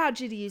through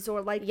tragedies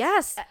or like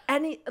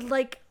any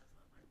like.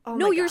 Oh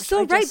no, you're gosh,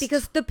 so right,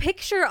 because the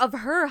picture of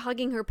her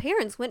hugging her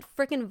parents went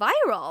freaking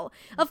viral.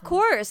 Of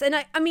course. And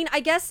I mean,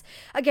 I guess,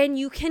 again,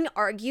 you can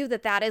argue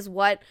that that is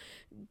what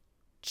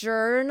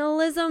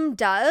journalism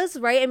does,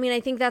 right? I mean,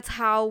 I think that's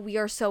how we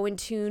are so in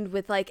tune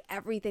with like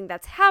everything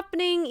that's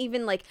happening,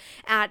 even like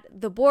at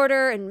the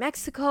border in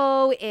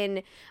Mexico,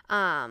 in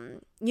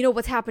you know,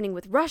 what's happening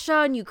with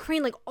Russia and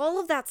Ukraine, like all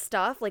of that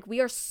stuff. Like, we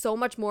are so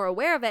much more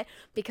aware of it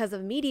because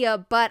of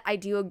media. But I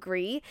do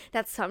agree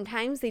that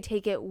sometimes they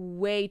take it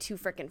way too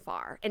freaking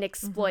far and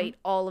exploit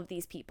all of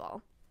these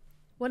people.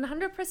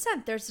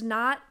 100%. There's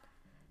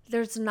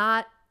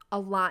not a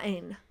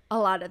line a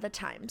lot of the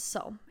time.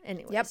 So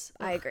anyways. Yep,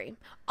 I agree.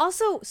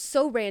 Also,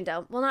 so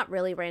random. Well, not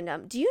really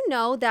random. Do you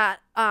know that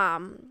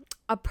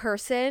a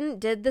person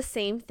did the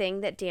same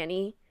thing that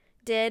Danny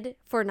did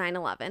for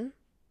 9/11?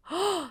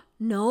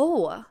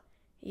 No.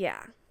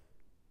 Yeah.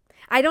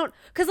 I don't,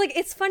 because like,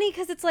 it's funny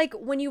because it's like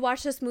when you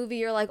watch this movie,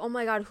 you're like, oh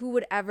my God, who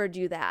would ever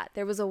do that?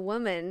 There was a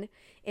woman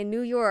in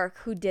New York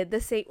who did the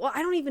same. Well,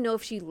 I don't even know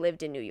if she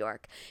lived in New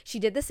York. She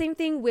did the same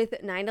thing with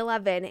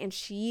 9/11, and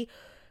she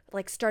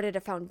like started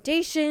a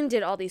foundation,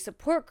 did all these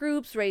support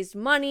groups, raised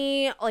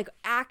money, like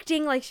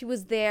acting like she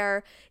was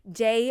there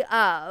day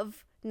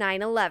of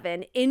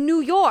 9/11 in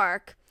New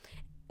York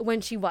when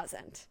she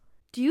wasn't.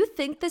 Do you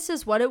think this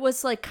is what it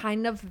was like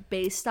kind of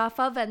based off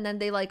of, and then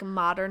they like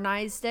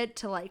modernized it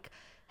to like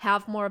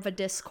have more of a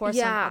discourse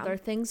Yeah. on other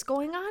things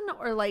going on,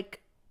 or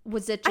like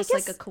was it just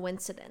like a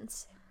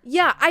coincidence?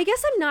 Yeah, I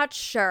guess I'm not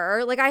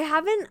sure. Like I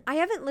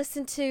haven't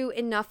listened to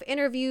enough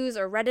interviews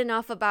or read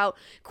enough about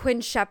Quinn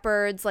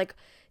Shepard's like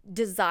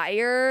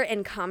desire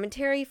and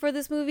commentary for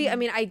this movie. I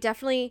mean, I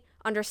definitely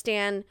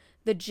understand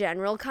the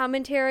general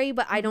commentary,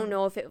 but I don't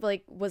know if it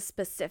like was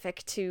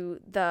specific to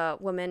the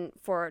woman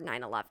for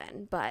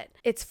 9/11, but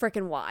it's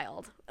freaking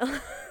wild.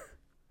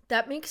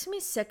 That makes me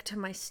sick to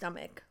my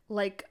stomach.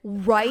 Like,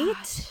 Right?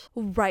 gosh.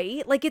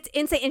 Right? Like it's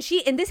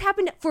insane. And this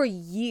happened for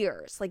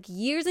years, like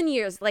years and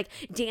years. Like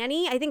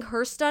Danny, I think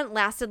her stunt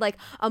lasted like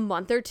a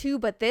month or two,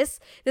 but this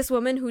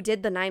woman who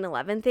did the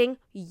 9/11 thing,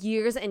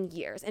 years and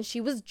years. And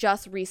she was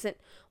just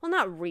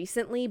not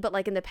recently, but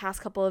like in the past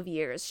couple of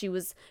years, she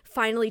was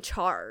finally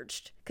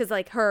charged cuz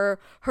like her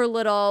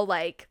little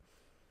like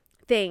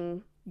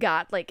thing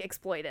got like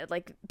exploited.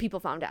 Like people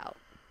found out.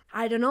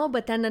 I don't know,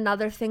 but then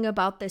another thing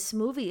about this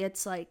movie,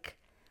 it's like,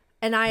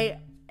 and I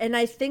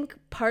think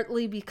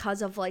partly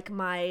because of like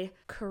my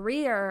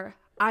career,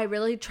 I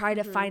really try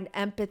to find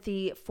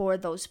empathy for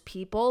those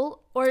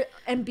people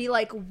and be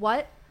like,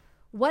 what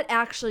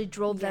actually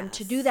drove them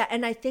to do that?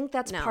 And I think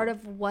that's part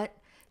of what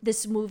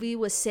this movie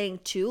was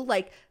saying too.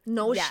 Like,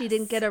 no, she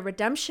didn't get a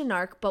redemption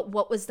arc, but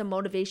what was the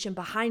motivation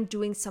behind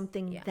doing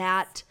something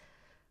that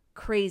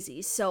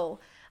crazy? So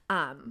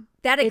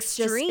That it's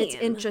extreme. it's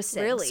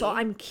interesting. Really. So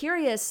I'm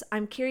curious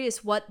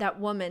what that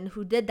woman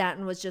who did that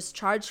and was just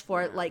charged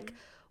for it, like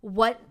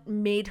what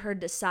made her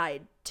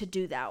decide to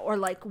do that, or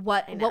like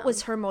what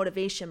was her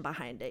motivation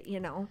behind it, you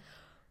know?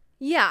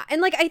 Yeah,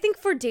 and like I think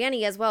for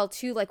Danny as well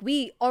too, like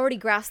we already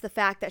grasped the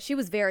fact that she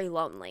was very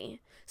lonely.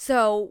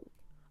 So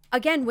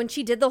again, when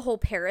she did the whole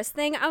Paris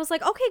thing, I was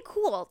like, okay,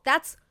 cool.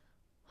 That's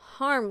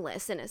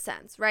harmless in a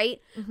sense,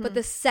 right? But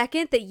the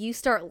second that you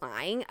start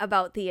lying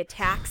about the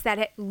attacks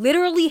that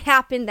literally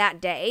happened that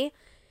day,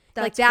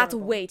 that's horrible.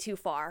 way too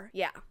far.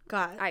 Yeah.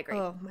 God, I agree.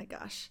 Oh my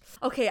gosh.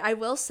 Okay, I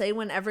will say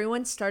when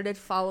everyone started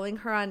following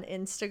her on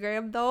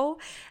Instagram though,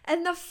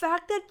 and the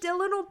fact that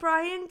Dylan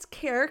O'Brien's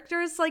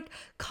character's like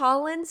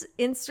Colin's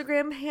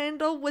Instagram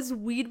handle was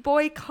Weed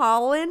Boy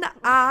Colin,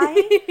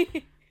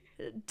 I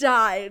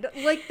died.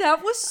 Like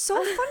that was so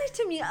funny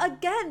to me.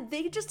 Again,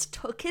 they just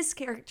took his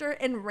character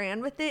and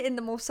ran with it in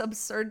the most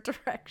absurd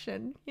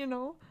direction, you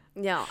know?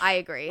 No, I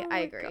agree. Oh I my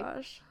agree.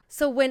 Gosh.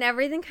 So when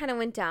everything kind of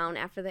went down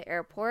after the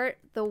airport,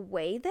 the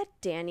way that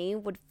Danny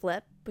would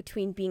flip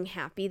between being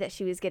happy that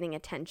she was getting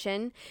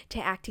attention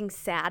to acting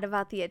sad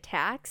about the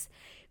attacks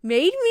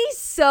made me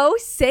so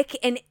sick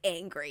and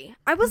angry.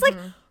 I was like,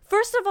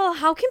 first of all,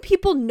 how can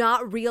people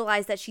not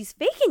realize that she's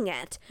faking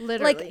it?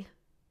 Literally. Like,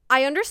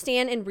 I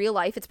understand in real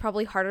life it's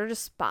probably harder to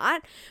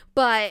spot,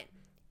 but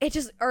it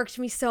just irked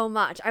me so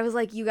much. I was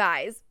like, you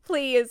guys,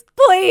 please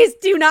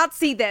do not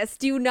see this.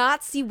 Do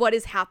not see what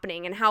is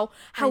happening and how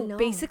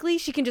basically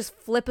she can just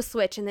flip a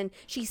switch and then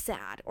she's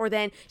sad. Or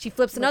then she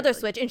flips another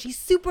switch and she's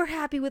super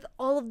happy with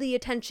all of the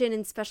attention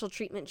and special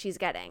treatment she's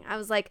getting. I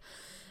was like,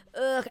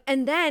 ugh.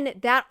 And then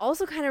that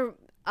also kind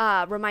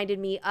of reminded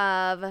me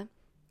of,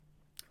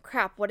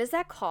 crap, what is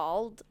that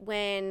called?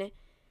 When,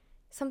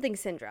 something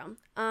syndrome.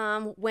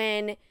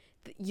 When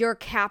your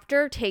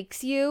captor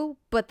takes you,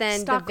 but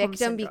then Stockholm the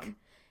victim syndrome.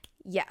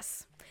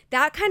 Yes.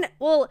 That kind of,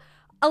 well,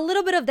 a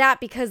little bit of that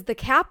because the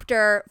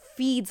captor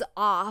feeds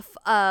off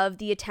of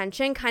the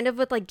attention, kind of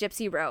with like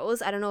Gypsy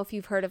Rose. I don't know if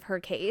you've heard of her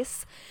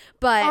case,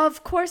 but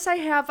Of course I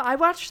have. I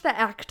watched The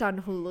Act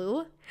on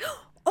Hulu.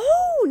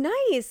 oh,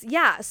 nice.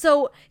 Yeah.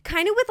 So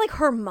kind of with like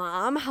her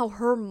mom, how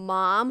her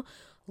mom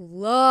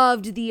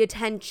loved the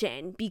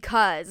attention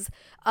because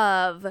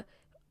of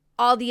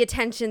all the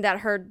attention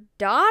that her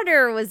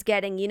daughter was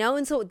getting, you know?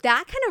 And so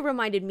that kind of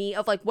reminded me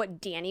of like what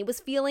Danny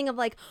was feeling of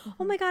like,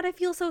 oh my God, I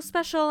feel so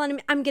special.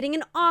 And I'm getting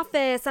an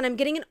office and I'm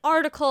getting an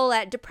article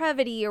at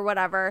Depravity or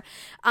whatever.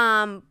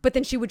 But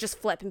then she would just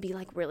flip and be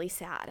like really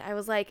sad. I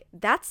was like,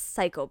 that's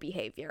psycho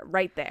behavior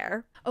right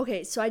there.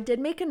 Okay, so I did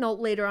make a note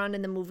later on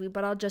in the movie,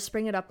 but I'll just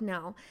bring it up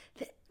now.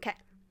 Okay.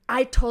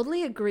 I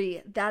totally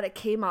agree that it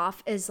came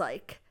off as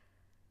like,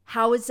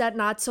 how is that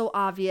not so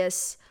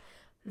obvious?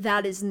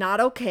 That is not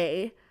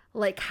okay.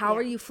 Like, how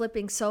are you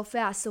flipping so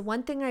fast? The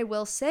one thing I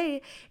will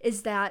say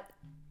is that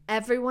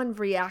everyone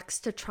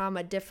reacts to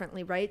trauma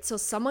differently, right? So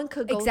someone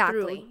could go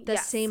through the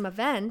same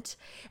event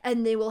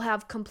and they will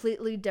have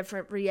completely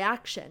different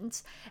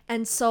reactions.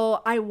 And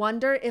so I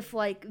wonder if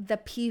like the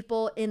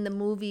people in the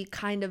movie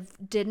kind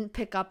of didn't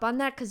pick up on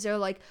that because they're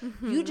like,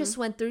 you just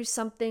went through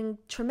something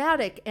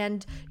traumatic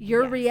and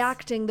you're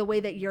reacting the way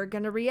that you're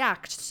going to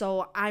react.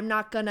 So I'm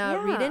not going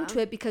to read into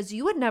it because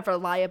you would never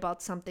lie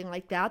about something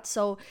like that.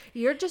 So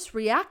you're just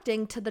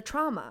reacting to the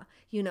trauma,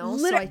 you know?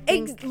 So I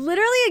think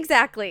literally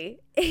exactly.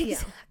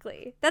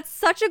 Exactly. That's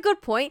such a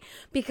good point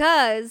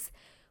because,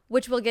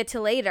 which we'll get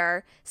to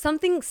later,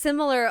 something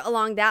similar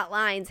along that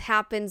lines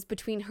happens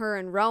between her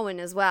and Rowan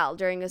as well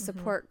during a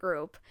support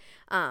group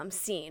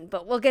scene.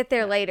 But we'll get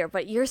there later.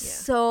 But you're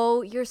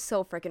so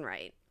freaking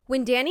right.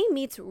 When Danny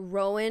meets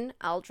Rowan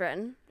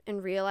Aldrin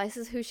and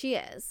realizes who she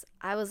is,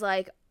 I was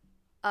like,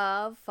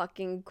 of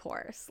fucking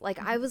course. Like,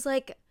 I was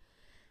like,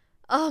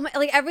 oh my,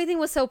 like everything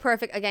was so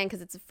perfect again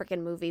because it's a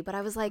freaking movie, but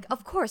I was like,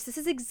 of course, this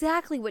is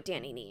exactly what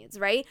Dani needs,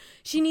 right?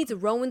 She needs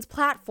Rowan's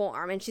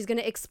platform and she's going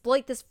to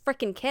exploit this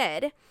freaking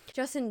kid.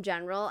 Just in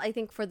general, I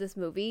think for this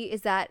movie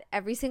is that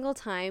every single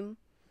time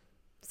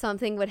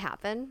something would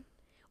happen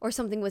or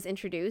something was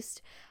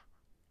introduced,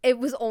 it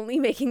was only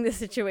making the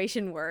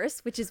situation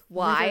worse, which is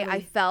why Literally.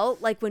 I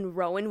felt like when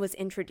Rowan was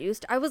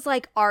introduced, I was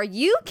like, are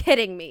you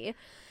kidding me?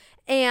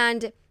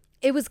 And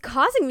it was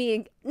causing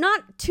me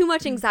not too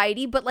much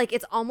anxiety, but like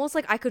it's almost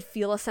like I could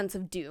feel a sense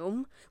of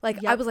doom. Like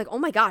I Yep. was like, oh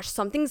my gosh,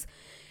 something's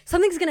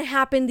going to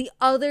happen. The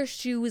other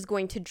shoe is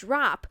going to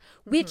drop,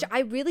 which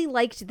I really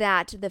liked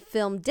that the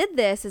film did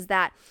this, is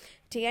that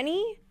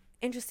Dani,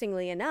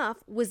 interestingly enough,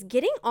 was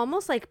getting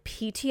almost like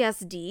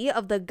PTSD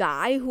of the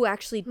guy who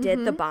actually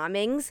did the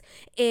bombings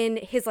in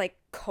his like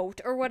coat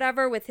or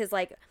whatever with his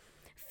like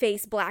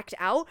face blacked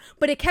out,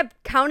 but it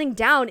kept counting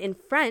down in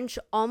French,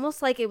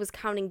 almost like it was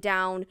counting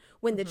down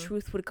when the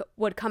truth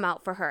would come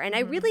out for her. And I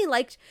really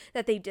liked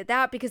that they did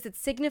that because it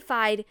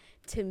signified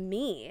to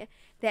me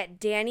that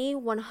Dani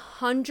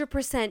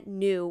 100%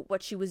 knew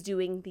what she was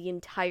doing the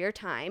entire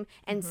time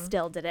and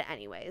still did it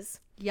anyways.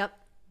 Yep,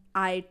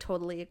 I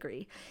totally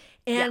agree.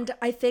 And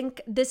I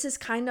think this is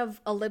kind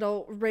of a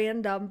little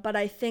random, but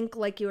I think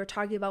like you were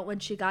talking about when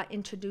she got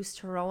introduced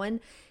to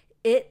Rowan,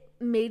 it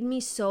made me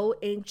so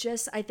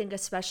anxious. I think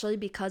especially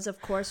because of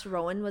course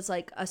Rowan was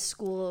like a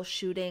school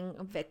shooting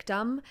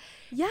victim.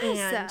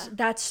 Yes. And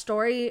that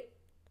story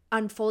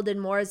unfolded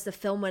more as the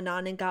film went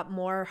on and got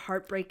more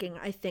heartbreaking,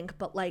 I think.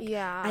 But like,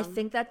 Yeah. I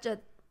think that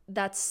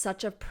that's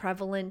such a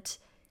prevalent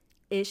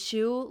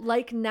issue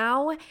like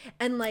now,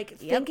 and like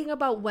thinking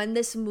about when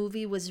this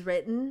movie was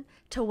written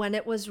to when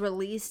it was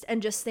released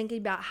and just thinking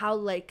about how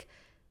like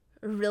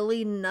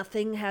really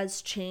nothing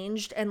has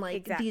changed, and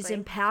like these Exactly.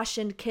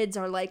 impassioned kids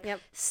are like Yep.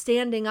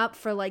 standing up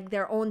for like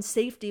their own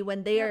safety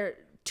when they are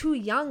too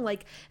young.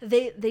 Like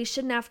they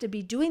shouldn't have to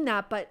be doing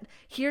that, but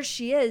here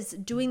she is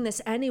doing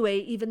this anyway,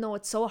 even though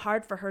it's so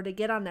hard for her to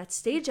get on that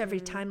stage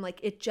every time. Like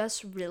it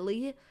just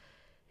really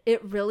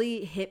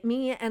hit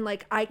me, and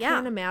like I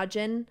can't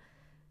imagine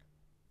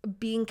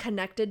being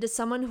connected to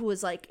someone who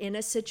was like in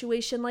a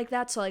situation like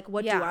that. So like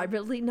what do I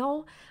really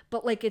know?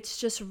 But like it's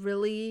just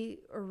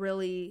really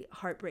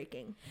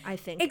heartbreaking, I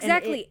think.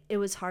 Exactly. And it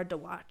was hard to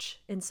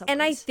watch in some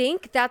And I ways.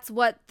 think that's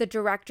what the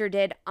director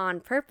did on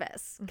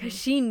purpose, because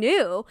she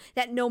knew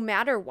that no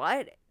matter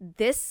what,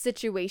 this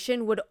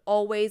situation would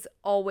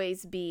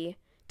always be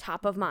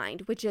top of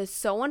mind, which is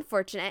so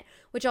unfortunate.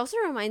 Which also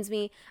reminds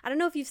me, I don't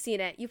know if you've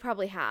seen it, you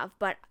probably have,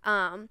 but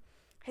I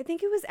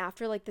think it was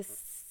after like the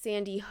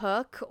Sandy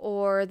Hook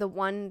or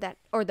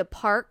the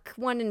park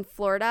one in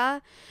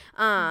Florida.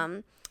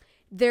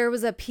 There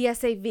was a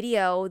PSA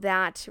video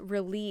that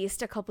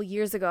released a couple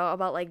years ago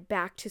about like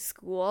back to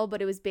school,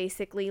 but it was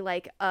basically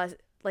like a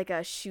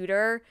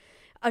shooter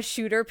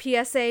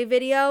PSA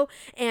video,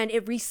 and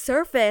it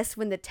resurfaced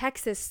when the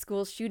Texas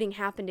school shooting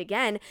happened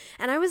again.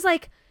 And I was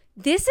like,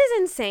 this is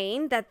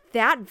insane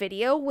that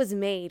video was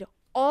made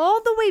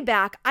all the way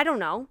back, I don't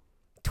know,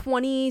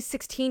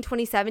 2016,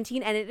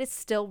 2017, and it is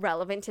still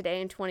relevant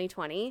today in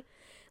 2020.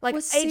 Like,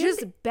 it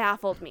just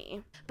baffled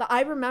me. But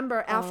I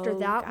remember after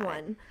that God.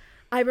 one,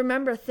 I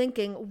remember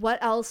thinking, what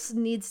else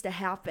needs to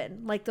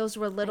happen? Like those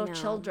were little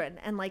children,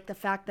 and like the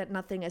fact that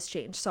nothing has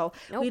changed. So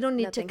we don't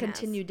need to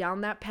continue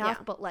down that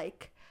path, but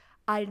like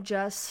I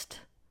just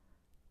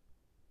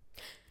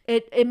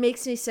it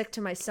makes me sick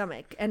to my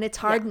stomach, and it's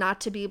hard not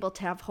to be able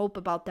to have hope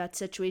about that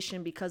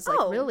situation, because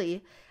like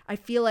really I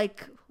feel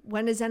like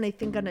when is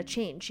anything gonna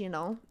change, you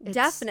know?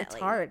 Definitely.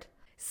 It's hard.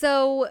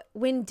 So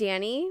when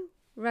Dani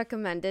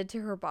recommended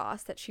to her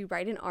boss that she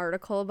write an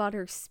article about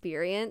her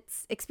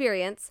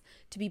experience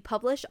to be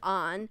published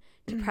on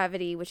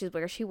Depravity, which is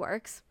where she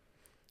works,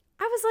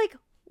 I was like,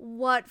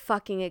 what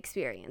fucking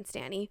experience,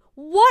 Dani?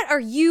 What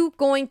are you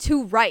going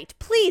to write?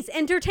 Please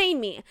entertain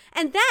me.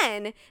 And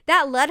then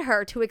that led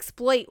her to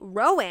exploit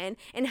Rowan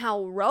and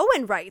how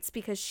Rowan writes,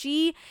 because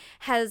she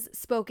has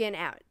spoken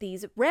at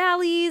these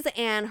rallies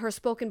and her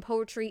spoken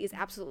poetry is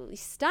absolutely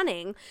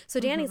stunning.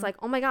 So Dani's like,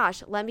 oh my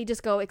gosh, let me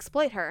just go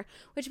exploit her,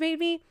 which made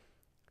me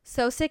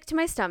so sick to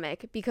my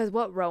stomach, because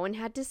what Rowan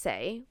had to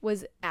say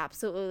was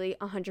absolutely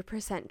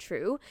 100%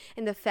 true.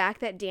 And the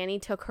fact that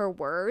Dani took her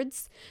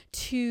words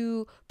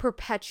to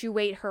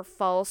perpetuate her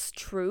false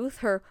truth,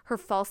 her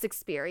false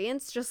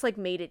experience, just like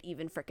made it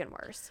even freaking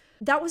worse.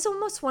 That was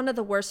almost one of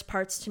the worst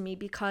parts to me,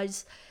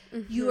 because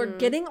you are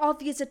getting all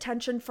these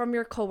attention from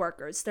your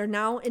coworkers. They're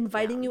now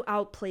inviting you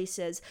out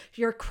places.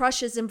 Your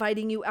crush is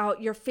inviting you out.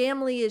 Your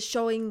family is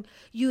showing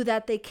you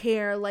that they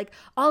care, like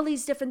all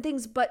these different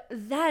things. But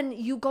then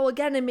you go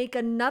again and make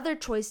another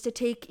choice to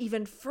take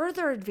even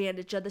further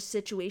advantage of the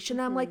situation.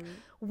 I'm like,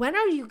 when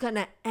are you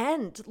gonna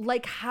end?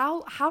 Like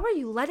how are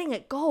you letting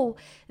it go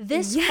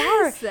this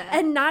far?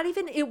 And not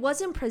even, it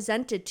wasn't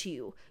presented to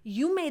you.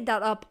 You made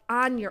that up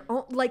on your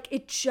own. Like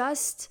it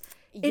just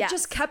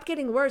kept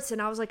getting worse,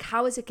 and I was like,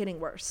 how is it getting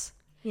worse?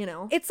 You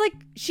know? It's like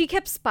she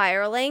kept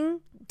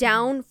spiraling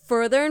down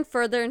further and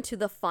further into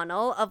the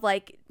funnel of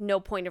like no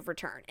point of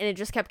return. And it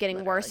just kept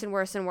getting worse and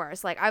worse and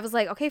worse. Like I was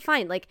like, okay,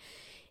 fine. Like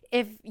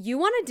if you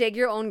want to dig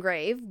your own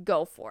grave,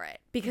 go for it,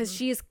 because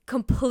she's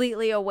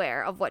completely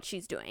aware of what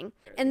she's doing.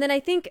 And then I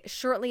think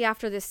shortly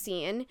after this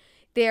scene,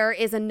 there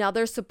is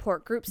another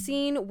support group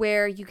scene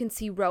where you can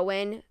see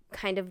Rowan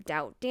kind of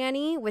doubt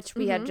Danny, which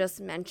we had just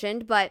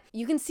mentioned, but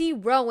you can see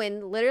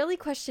Rowan literally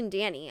question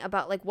Danny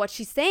about like what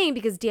she's saying,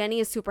 because Danny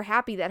is super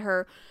happy that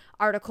her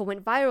article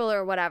went viral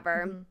or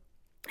whatever.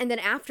 And then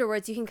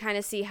afterwards you can kind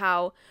of see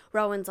how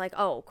Rowan's like,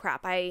 oh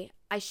crap, I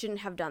shouldn't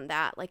have done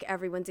that. Like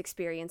everyone's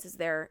experience is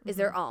their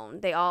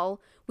own.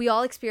 We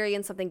all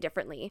experience something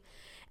differently.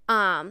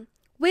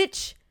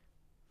 Which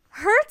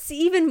hurts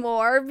even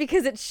more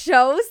because it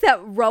shows that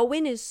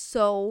Rowan is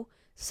so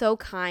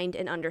kind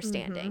and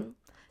understanding.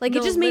 Like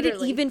it just made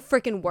it even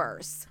freaking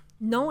worse.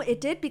 No,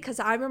 it did, because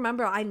I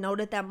remember I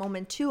noted that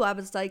moment too. I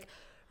was like,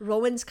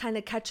 Rowan's kind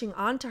of catching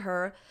on to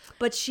her,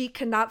 but she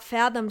cannot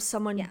fathom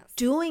someone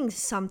doing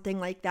something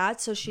like that.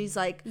 So she's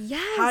like,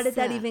 how did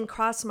that even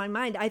cross my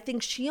mind? I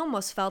think she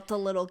almost felt a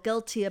little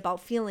guilty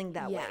about feeling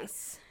that way,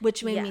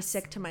 which made me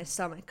sick to my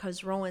stomach,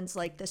 because Rowan's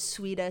like the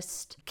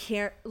sweetest,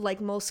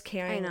 most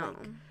caring. I know.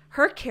 Like,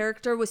 her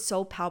character was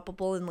so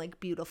palpable and like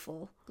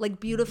beautiful,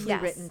 like beautifully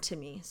written to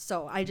me.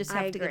 So I just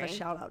have to give a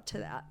shout out to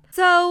that.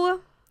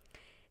 So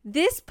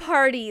this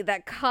party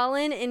that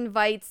Cullen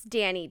invites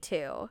Danny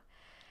to,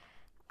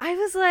 I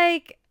was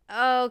like,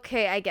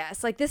 okay, I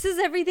guess. Like, this is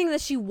everything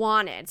that she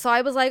wanted. So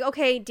I was like,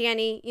 okay,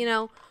 Danny, you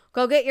know,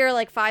 go get your,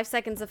 like, 5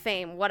 seconds of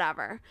fame,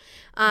 whatever.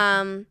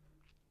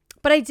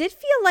 But I did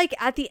feel like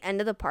at the end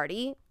of the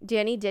party,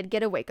 Danny did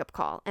get a wake-up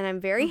call. And I'm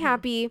very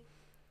happy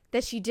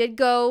that she did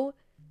go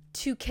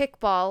to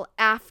kickball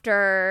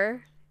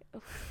after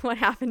what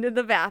happened in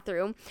the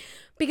bathroom.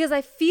 Because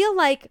I feel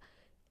like,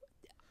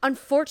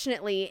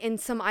 unfortunately, in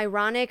some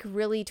ironic,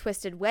 really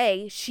twisted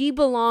way, she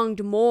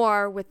belonged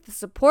more with the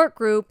support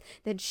group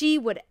than she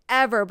would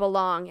ever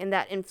belong in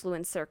that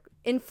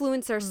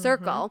influencer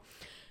circle,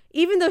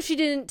 even though she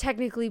didn't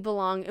technically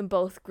belong in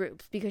both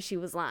groups because she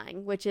was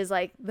lying, which is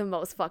like the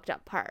most fucked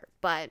up part.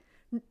 But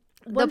 100%.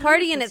 The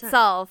party in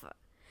itself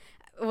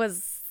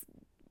was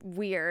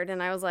weird,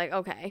 and I was like,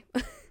 okay.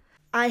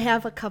 I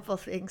have a couple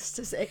things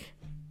to say.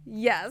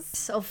 Yes.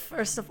 So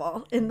first of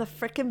all, in the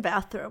frickin'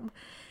 bathroom,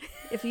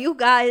 if you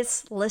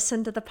guys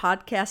listen to the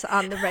podcast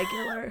on the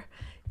regular,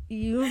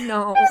 you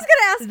know. I was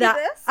going to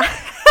ask you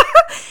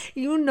this.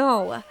 You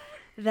know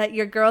that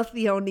your girl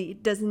Theoni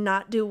does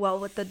not do well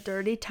with the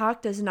dirty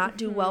talk, does not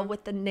do well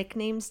with the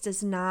nicknames,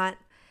 does not.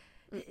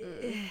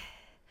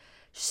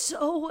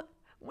 So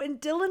when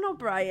Dylan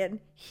O'Brien,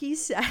 he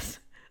said,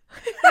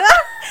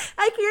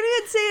 I can't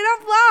even say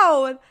it out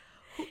loud.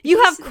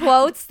 You have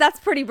quotes? That's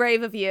pretty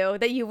brave of you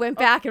that you went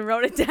back and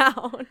wrote it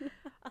down.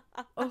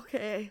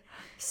 Okay.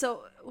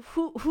 So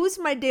who's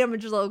my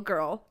damaged little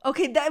girl?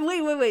 Okay,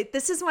 wait.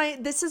 This is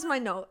my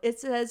note. It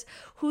says,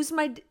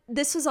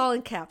 this was all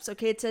in caps,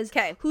 okay? It says,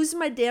 who's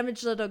my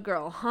damaged little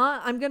girl?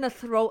 Huh? I'm gonna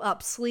throw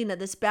up. Selena,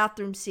 this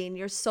bathroom scene.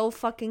 You're so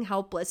fucking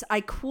helpless.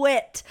 I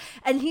quit.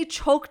 And he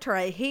choked her.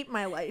 I hate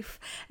my life.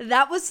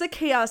 That was the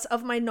chaos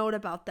of my note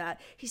about that.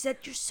 He said,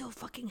 you're so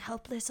fucking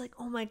helpless. Like,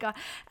 oh my God.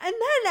 And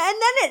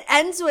then it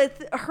ends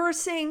with her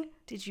saying,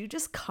 did you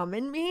just come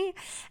in me?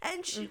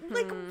 And she,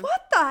 like,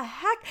 what the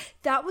heck?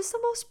 That was the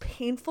most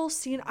painful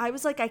scene. I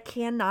was like, I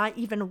cannot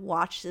even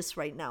watch this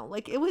right now.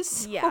 Like, it was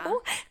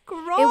so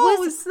gross. It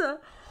was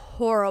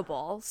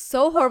horrible.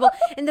 So horrible.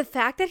 And the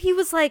fact that he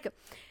was like,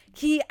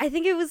 I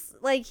think it was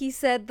like he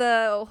said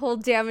the whole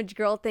damaged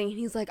girl thing. And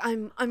he's like,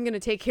 I'm going to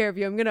take care of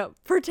you. I'm going to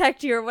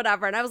protect you or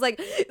whatever. And I was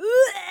like,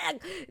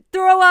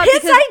 throw up.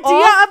 His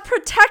idea of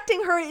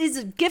protecting her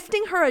is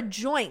gifting her a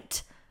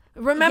joint.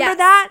 Remember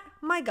that?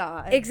 My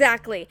God.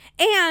 Exactly.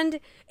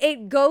 And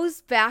it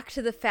goes back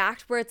to the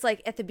fact where it's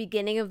like at the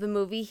beginning of the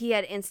movie, he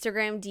had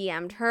Instagram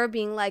DM'd her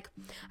being like,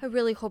 I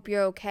really hope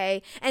you're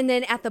okay. And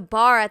then at the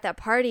bar at that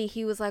party,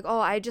 he was like,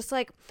 oh, I just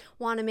like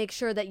want to make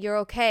sure that you're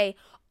okay.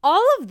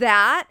 All of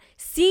that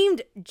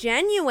seemed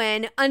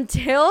genuine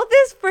until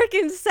this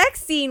freaking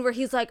sex scene where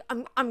he's like,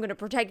 I'm going to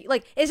protect you.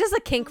 Like, it's just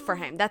a kink for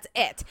him. That's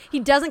it. He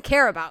doesn't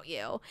care about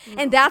you. No.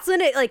 And that's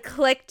when it like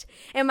clicked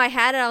in my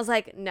head. And I was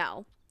like,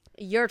 no,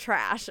 you're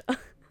trash.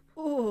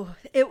 Oh,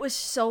 it was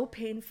so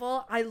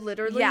painful. I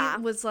literally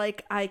was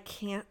like, I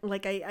can't,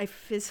 like, I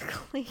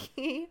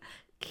physically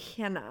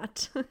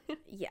cannot.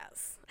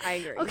 Yes, I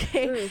agree.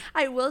 Okay,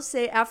 I will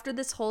say after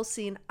this whole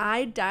scene,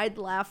 I died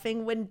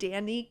laughing when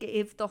Danny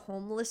gave the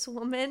homeless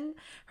woman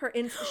her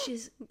info.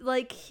 She's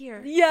like,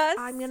 here, yes,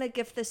 I'm going to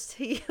give this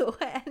to you.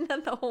 And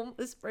then the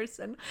homeless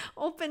person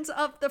opens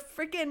up the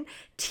freaking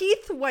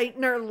teeth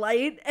whitener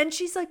light. And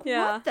she's like,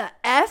 what the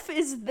F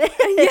is this?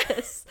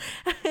 Yes.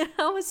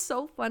 That was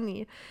so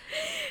funny.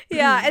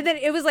 Yeah, and then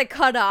it was like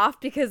cut off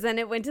because then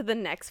it went to the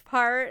next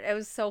part. It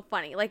was so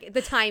funny. Like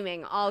the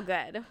timing, all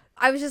good.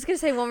 I was just going to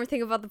say one more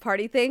thing about the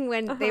party thing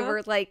when they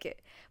were like,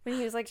 when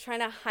he was like trying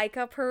to hike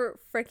up her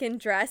freaking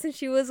dress and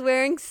she was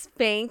wearing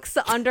Spanx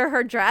under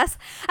her dress.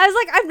 I was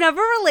like, I've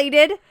never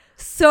related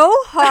so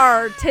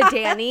hard to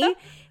Danny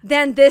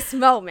than this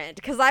moment,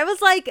 because I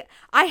was like,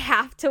 I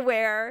have to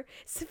wear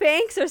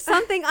Spanx or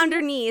something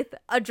underneath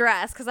a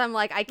dress, because I'm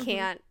like, I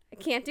can't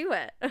do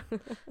it.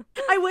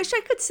 I wish I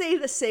could say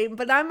the same,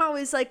 but I'm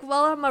always like,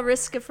 well, I'm a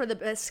risk it for the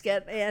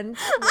biscuit, and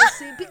we'll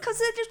see, because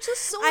it's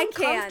just so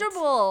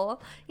uncomfortable.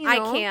 You know?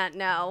 I can't.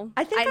 No,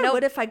 I think I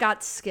would if I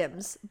got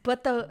Skims,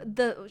 but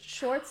the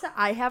shorts that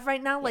I have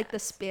right now, like the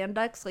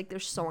spandex, like they're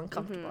so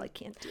uncomfortable. I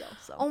can't deal.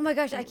 So. Oh my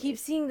gosh, I keep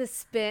seeing the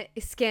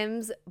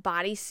Skims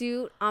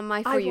bodysuit on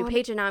my For You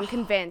page, and now I'm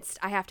convinced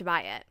I have to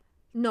buy it.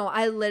 No,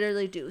 I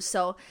literally do.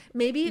 So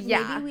maybe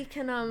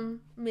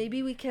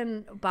we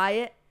can buy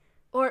it.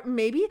 Or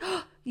maybe,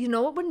 you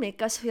know what would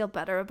make us feel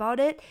better about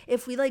it?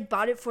 If we like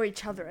bought it for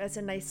each other as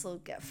a nice little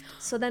gift.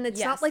 So then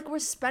it's not like we're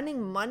spending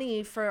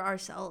money for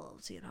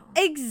ourselves, you know?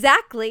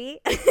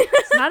 Exactly.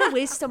 It's not a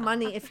waste of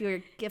money if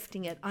you're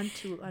gifting it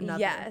unto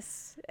another.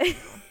 Yes.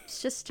 It's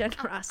just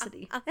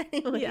generosity.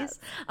 Anyways.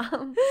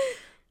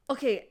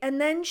 Okay, and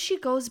then she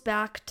goes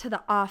back to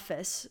the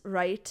office,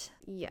 right?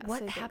 Yes.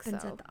 What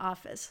happens at the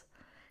office?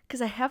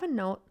 Because I have a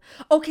note.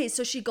 Okay,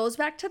 so she goes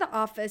back to the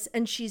office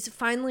and she's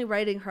finally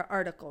writing her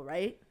article,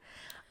 right?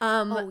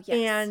 Yes.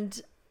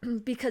 And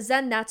because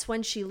then that's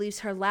when she leaves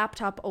her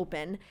laptop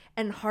open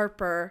and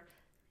Harper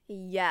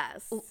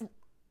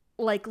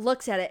like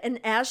looks at it. And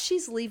as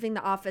she's leaving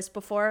the office,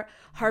 before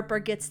Harper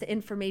gets the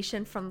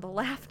information from the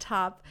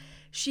laptop,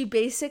 she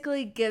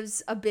basically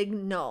gives a big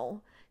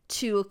no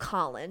to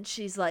Colin.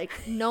 She's like,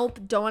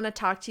 nope, don't want to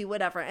talk to you,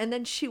 whatever. And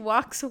then she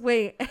walks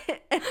away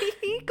and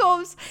he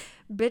goes,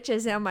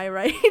 bitches, am I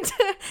right?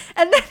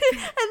 and then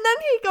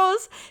he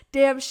goes,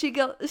 damn, he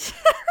goes,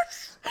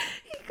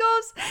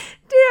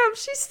 damn,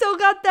 she still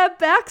got that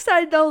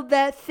backside though,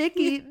 that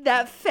thicky,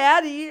 that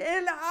fatty,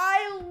 and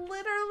I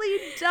literally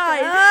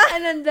died.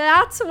 And then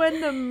that's when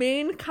the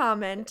main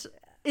comment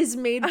is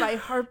made by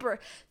Harper.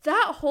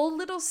 That whole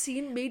little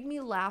scene made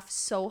me laugh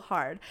so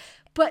hard.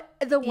 But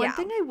the one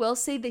thing I will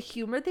say, the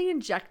humor they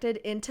injected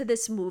into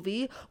this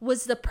movie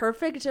was the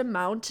perfect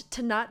amount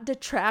to not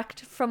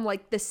detract from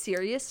like the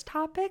serious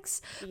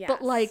topics,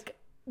 but like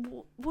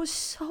was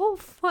so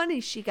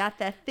funny. She got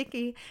that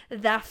thicky,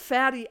 that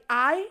fatty.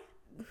 I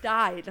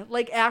died,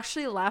 like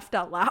actually laughed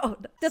out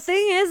loud. The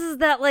thing is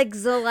that like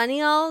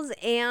Zillennials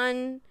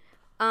and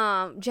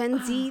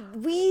Gen Z,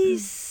 we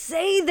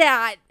say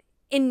that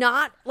in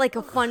not like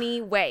a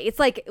funny way. It's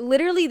like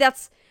literally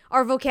that's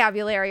our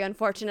vocabulary,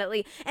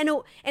 unfortunately, and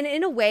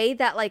in a way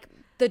that like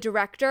the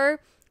director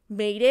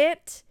made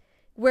it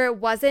where it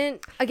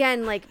wasn't,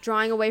 again, like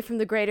drawing away from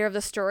the greater of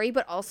the story,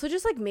 but also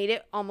just like made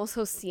it almost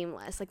so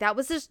seamless. Like that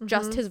was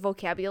just his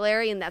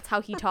vocabulary, and that's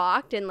how he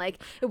talked, and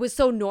like it was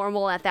so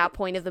normal at that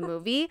point of the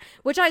movie,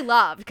 which I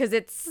loved because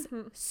it's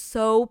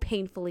so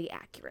painfully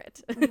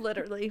accurate.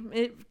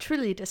 Literally,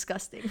 truly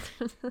disgusting.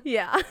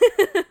 Yeah.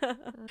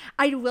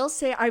 I will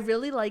say I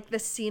really like the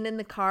scene in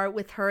the car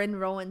with her and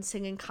Rowan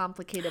singing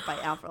 "Complicated" by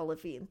Avril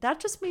Lavigne. That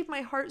just made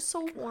my heart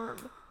so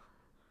warm.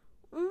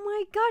 Oh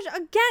my gosh.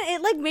 Again,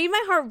 it like made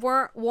my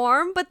heart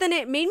warm, but then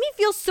it made me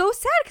feel so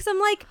sad because I'm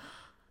like,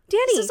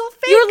 Danny, this is all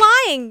fake. You're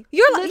lying.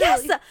 You're lying.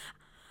 Literally. Yes.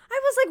 I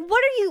was like,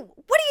 what are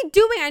you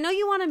doing? I know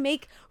you want to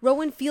make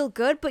Rowan feel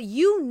good, but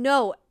you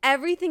know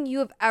everything you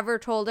have ever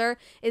told her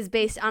is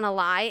based on a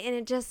lie, and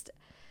it just,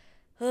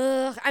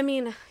 I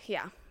mean,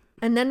 yeah.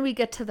 And then we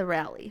get to the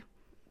rally.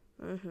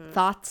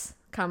 Thoughts,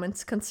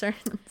 comments,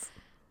 concerns?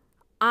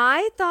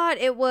 I thought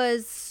it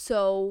was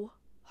so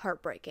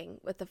heartbreaking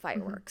with the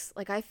fireworks.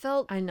 Like I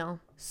felt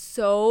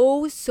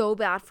so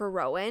bad for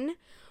Rowan,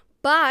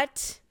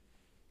 but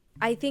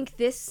I think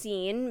this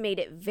scene made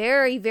it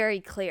very, very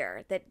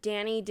clear that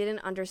Danny didn't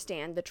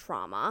understand the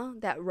trauma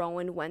that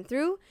Rowan went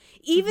through,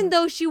 even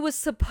though she was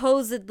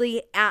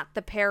supposedly at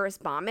the Paris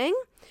bombing,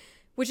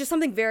 which is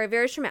something very,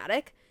 very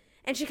traumatic.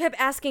 And she kept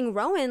asking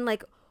Rowan,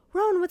 like,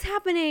 Rowan, what's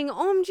happening?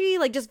 OMG,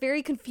 like just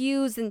very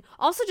confused, and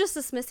also just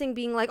dismissing,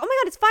 being like, oh my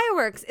God, it's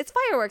fireworks. It's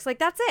fireworks. Like,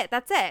 that's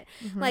it.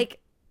 Like,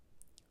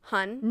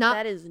 hun,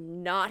 that is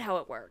not how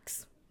it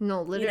works.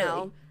 No, literally.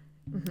 You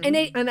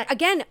know? And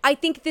again, I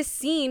think this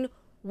scene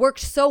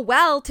worked so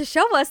well to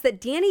show us that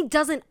Danny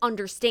doesn't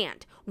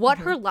understand what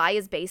her lie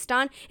is based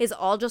on. Is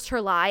all just her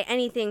lie.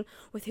 Anything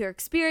with her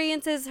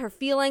experiences, her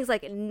feelings,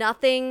 like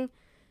nothing.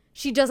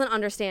 She doesn't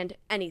understand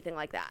anything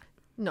like that.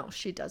 No,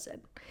 she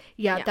doesn't.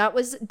 Yeah, that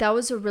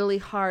was a really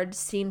hard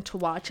scene to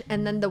watch.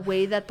 And then the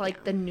way that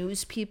like the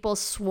news people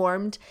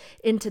swarmed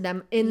into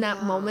them in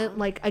that moment,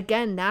 like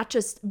again, not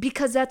just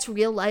because that's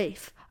real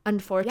life,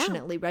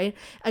 unfortunately, right?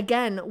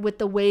 Again, with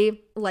the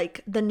way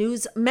like the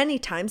news many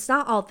times,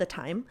 not all the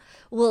time,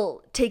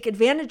 will take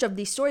advantage of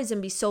these stories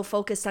and be so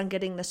focused on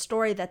getting the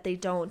story that they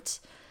don't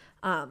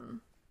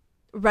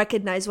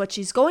recognize what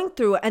she's going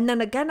through. And then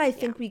again, I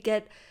think we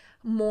get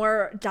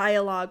more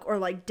dialogue or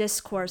like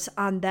discourse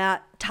on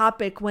that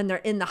topic when they're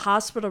in the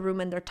hospital room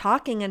and they're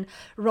talking, and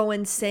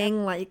Rowan's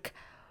saying like,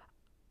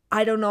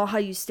 I don't know how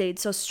you stayed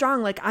so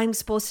strong. Like, I'm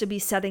supposed to be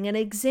setting an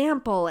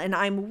example and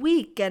I'm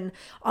weak and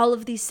all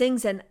of these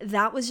things. And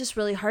that was just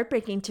really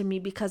heartbreaking to me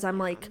because I'm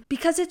like,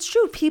 because it's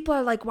true. People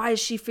are like, why is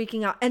she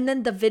freaking out? And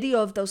then the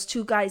video of those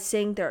two guys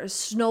saying they're a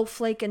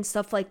snowflake and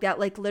stuff like that,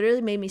 like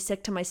literally made me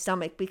sick to my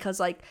stomach because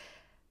like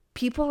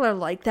people are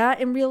like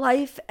that in real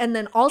life. And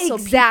then also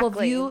people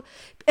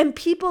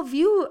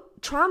view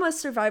trauma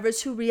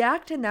survivors who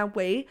react in that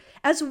way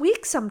as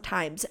weak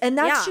sometimes. And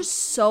that's just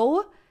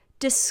so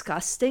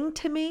disgusting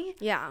to me.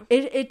 Yeah.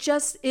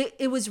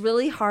 It was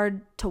really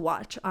hard to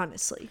watch,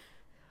 honestly.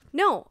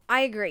 No,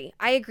 I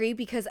agree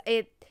because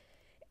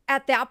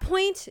at that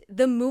point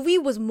the movie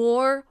was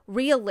more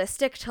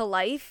realistic to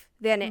life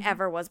than it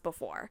ever was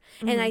before.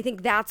 And I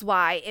think that's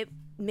why it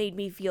made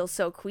me feel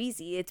so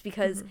queasy. It's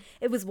because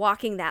it was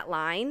walking that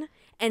line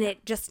and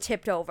it just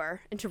tipped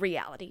over into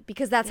reality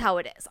because that's how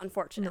it is,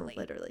 unfortunately.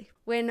 No, literally.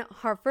 When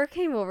Harper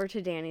came over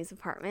to Danny's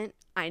apartment,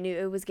 I knew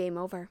it was game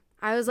over.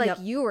 I was like,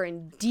 you are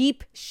in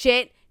deep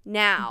shit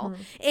now.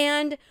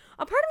 And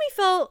a part of me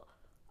felt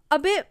a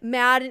bit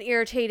mad and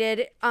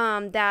irritated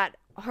that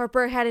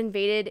Harper had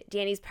invaded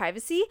Danny's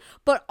privacy.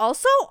 But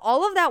also,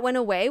 all of that went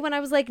away when I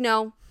was like,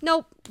 nope,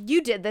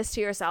 you did this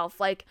to yourself.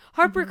 Like,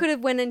 Harper could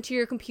have went into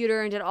your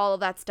computer and did all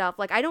of that stuff.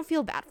 Like, I don't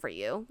feel bad for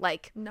you.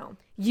 Like, no,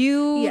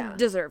 you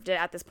deserved it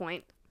at this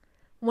point.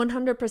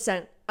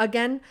 100%.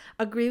 Again,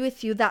 agree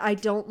with you that I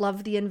don't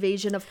love the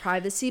invasion of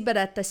privacy. But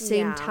at the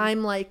same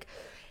time, like,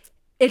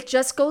 it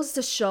just goes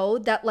to show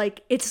that,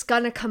 like, it's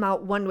going to come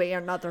out one way or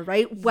another,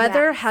 right?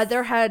 Whether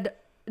Heather had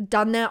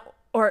done that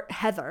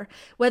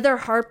whether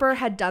Harper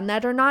had done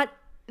that or not,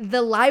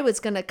 the lie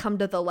was going to come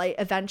to the light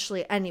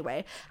eventually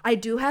anyway. I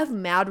do have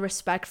mad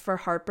respect for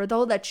Harper,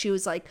 though, that she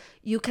was like,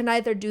 you can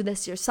either do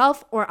this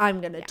yourself or I'm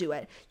going to do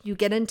it. You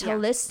get until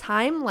this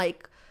time,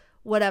 like,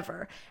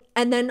 whatever.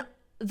 And then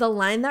the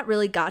line that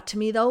really got to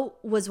me, though,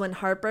 was when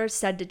Harper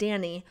said to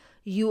Danny,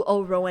 you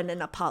owe Rowan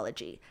an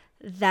apology.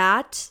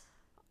 That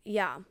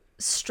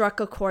struck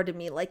a chord in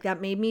me. Like, that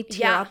made me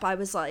tear up. I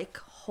was like,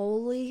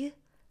 holy,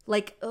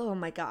 like, oh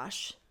my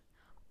gosh.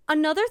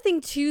 Another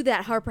thing too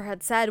that Harper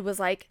had said was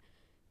like,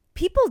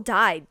 people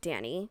died,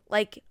 Danny.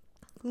 Like,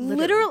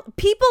 literally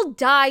people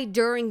died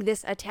during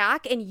this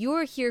attack and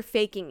you're here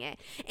faking it.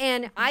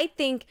 And I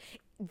think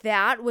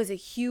that was a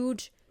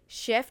huge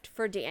shift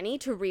for Danny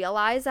to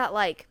realize that,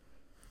 like,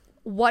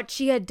 what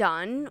she had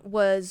done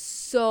was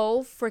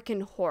so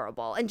freaking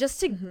horrible. And just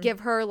to give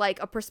her, like,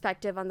 a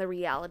perspective on the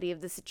reality of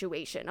the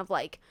situation of,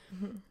 like,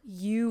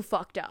 you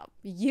fucked up.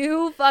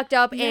 You fucked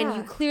up and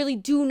you clearly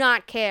do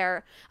not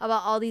care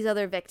about all these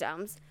other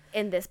victims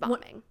in this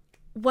bombing.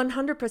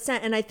 100%.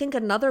 And I think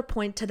another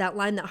point to that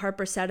line that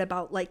Harper said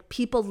about, like,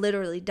 people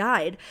literally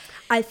died,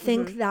 I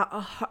think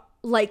that,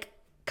 like,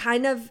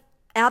 kind of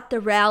at the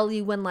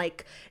rally when,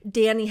 like,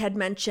 Danny had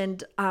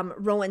mentioned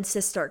Rowan's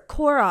sister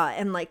Cora,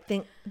 and, like,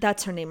 think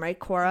that's her name, right?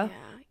 Cora?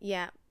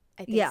 Yeah,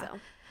 I think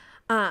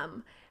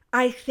so.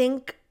 I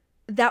think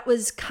that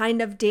was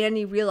kind of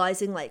Danny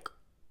realizing, like,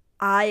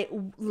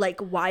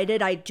 why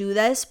did I do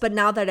this? But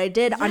now that I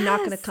did, I'm not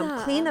going to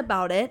come clean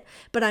about it,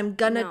 but I'm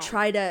going to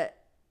try to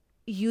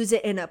use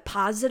it in a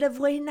positive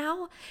way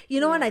now,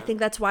 and I think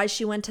that's why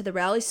she went to the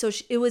rally. So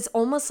it was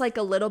almost like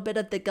a little bit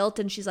of the guilt,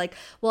 and she's like,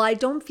 well, I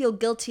don't feel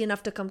guilty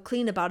enough to come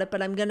clean about it,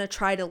 but I'm gonna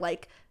try to,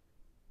 like,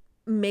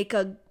 make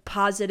a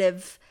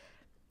positive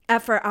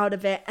effort out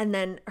of it. And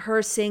then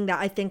her saying that,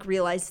 I think,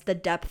 realized the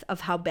depth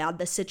of how bad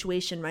the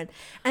situation went.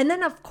 And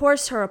then, of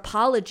course, her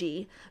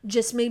apology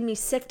just made me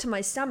sick to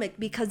my stomach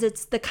because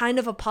it's the kind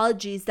of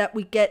apologies that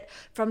we get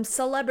from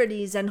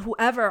celebrities and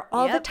whoever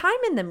all the time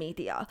in the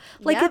media.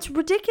 Like, it's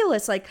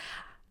ridiculous. Like,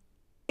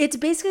 it's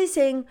basically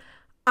saying,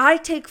 I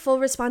take full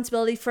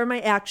responsibility for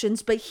my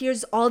actions, but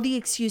here's all the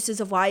excuses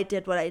of why I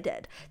did what I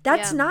did.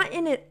 That's not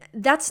in it.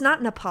 That's not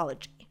an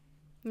apology.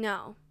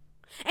 No.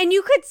 And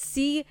you could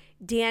see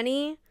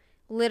Danny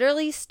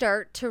literally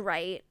start to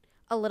write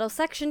a little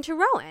section to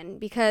Rowan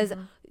because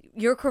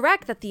you're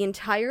correct that the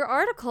entire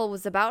article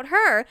was about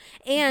her.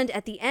 And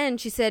at the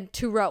end, she said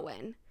to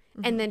Rowan,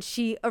 and then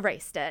she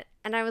erased it.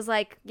 And I was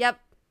like, yep,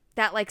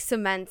 that, like,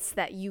 cements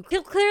that you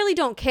clearly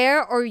don't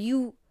care, or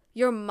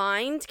your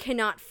mind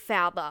cannot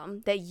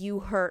fathom that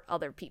you hurt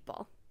other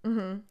people.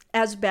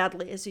 As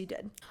badly as you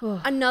did.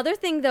 Another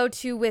thing, though,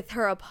 too, with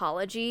her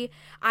apology,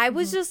 I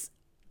was just,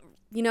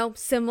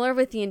 similar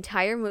with the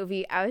entire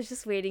movie, I was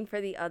just waiting for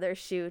the other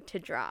shoe to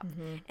drop.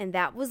 And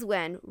that was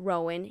when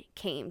Rowan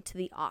came to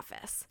the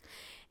office.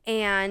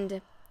 And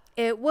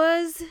it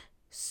was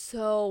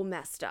so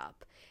messed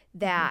up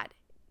that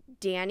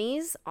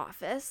Danny's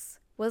office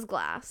was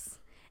glass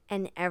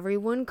and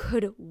everyone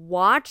could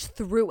watch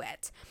through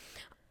it.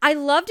 I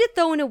loved it,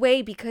 though, in a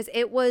way because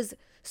it was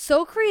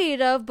so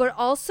creative, but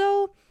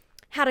also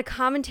had a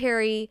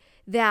commentary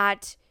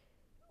that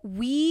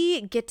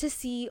we get to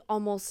see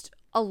almost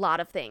a lot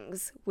of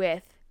things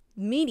with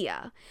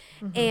media.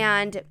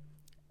 And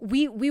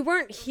we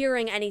weren't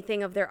hearing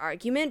anything of their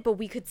argument, but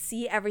we could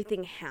see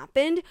everything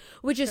happened,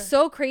 which is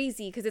so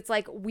crazy because it's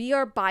like we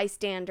are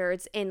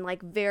bystanders in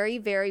like very,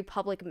 very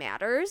public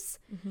matters.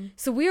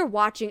 So we are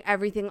watching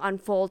everything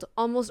unfold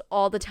almost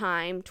all the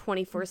time,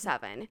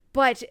 24/7.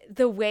 But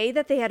the way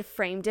that they had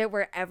framed it,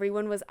 where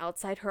everyone was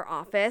outside her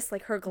office,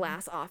 like her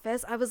glass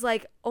office, I was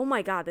like, oh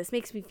my God, this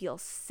makes me feel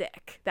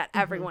sick that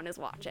everyone is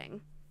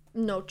watching.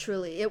 No,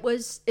 truly. It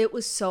was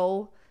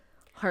so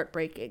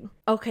heartbreaking.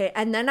 Okay,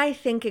 and then I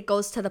think it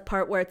goes to the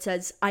part where it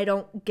says, I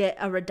don't get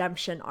a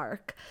redemption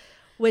arc,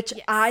 which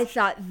I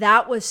thought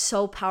that was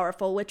so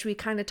powerful, which we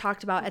kind of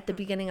talked about at the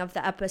beginning of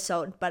the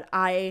episode, but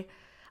I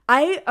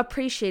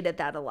appreciated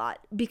that a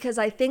lot because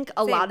I think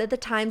a lot of the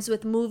times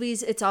with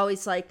movies, it's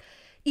always like,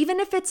 even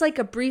if it's like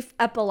a brief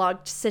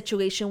epilogue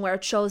situation where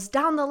it shows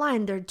down the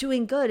line they're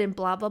doing good and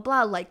blah, blah,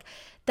 blah, like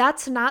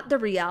that's not the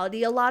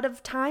reality a lot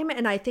of time.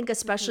 And I think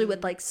especially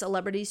with like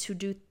celebrities who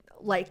do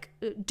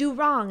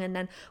wrong and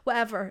then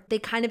whatever, they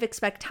kind of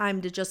expect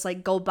time to just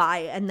like go by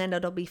and then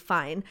it'll be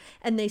fine,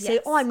 and they say,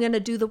 oh, I'm gonna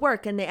do the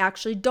work, and they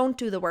actually don't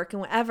do the work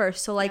and whatever.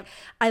 So like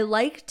I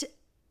liked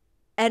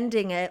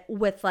ending it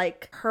with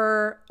like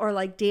her or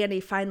like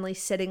Dani finally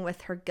sitting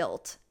with her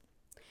guilt,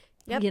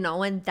 you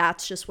know, and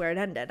that's just where it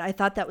ended. I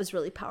thought that was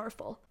really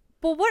powerful.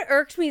 But what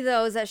irked me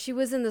though is that she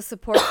was in the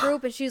support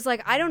group and she's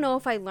like, I don't know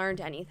if I learned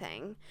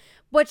anything.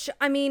 Which,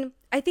 I mean,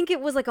 I think it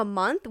was like a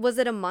month. Was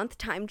it a month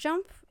time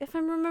jump, if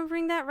I'm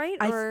remembering that right?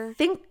 I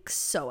think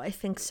so.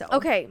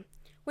 Okay.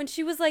 When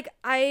she was like,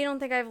 I don't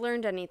think I've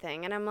learned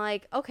anything. And I'm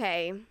like,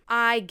 okay,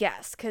 I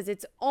guess. Because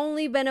it's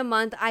only been a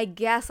month. I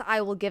guess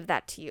I will give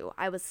that to you.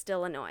 I was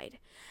still annoyed.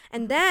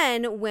 And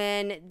then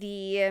when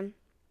the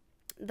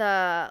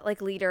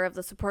like leader of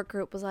the support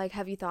group was like,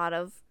 have you thought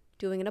of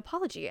doing an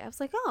apology? I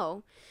was like,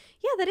 oh,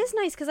 yeah, that is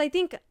nice, because I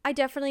think I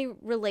definitely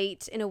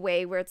relate in a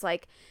way where it's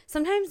like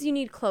sometimes you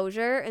need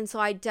closure, and so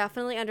I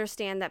definitely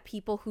understand that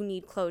people who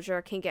need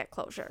closure can get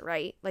closure,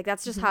 right? Like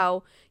that's just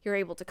how you're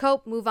able to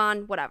cope, move on,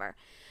 whatever.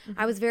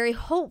 I was very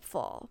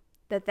hopeful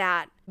that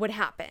that would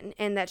happen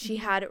and that she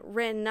had it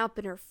written up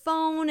in her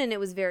phone and it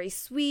was very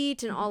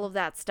sweet and all of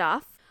that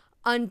stuff,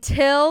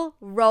 until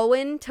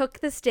Rowan took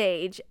the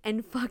stage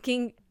and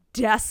fucking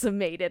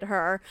decimated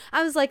her.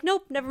 I was like,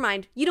 nope, never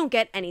mind. You don't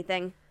get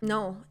anything.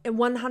 No,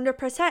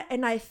 100%.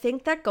 And I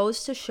think that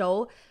goes to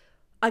show,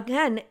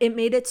 again, it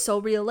made it so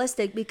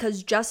realistic,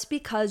 because just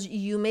because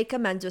you make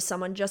amends with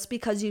someone, just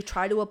because you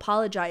try to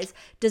apologize,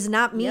 does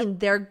not mean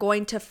they're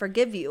going to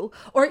forgive you.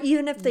 Or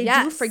even if they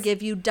do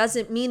forgive you,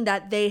 doesn't mean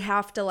that they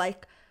have to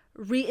like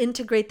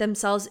reintegrate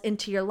themselves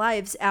into your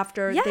lives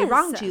after they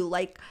wronged you.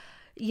 Like,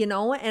 you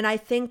know, and I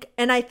think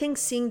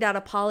seeing that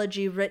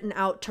apology written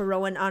out to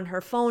Rowan on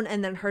her phone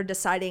and then her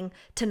deciding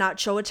to not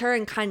show it to her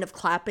and kind of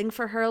clapping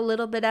for her a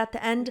little bit at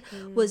the end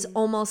was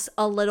almost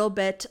a little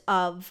bit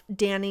of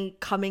Dani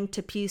coming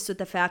to peace with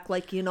the fact,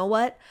 like, you know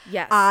what?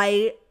 Yes.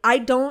 I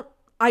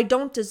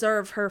don't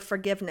deserve her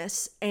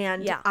forgiveness,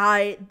 and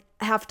I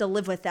have to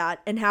live with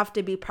that and have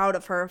to be proud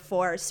of her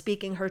for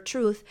speaking her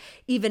truth,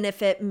 even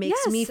if it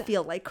makes me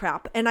feel like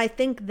crap. And I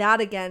think that,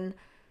 again,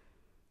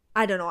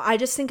 I don't know. I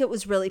just think it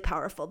was really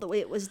powerful the way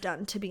it was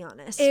done, to be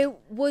honest. It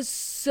was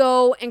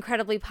so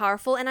incredibly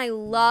powerful. And I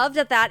love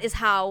that that is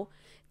how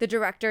the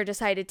director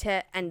decided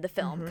to end the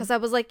film. Because I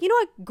was like, you know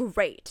what?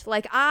 Great.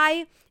 Like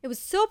it was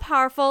so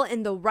powerful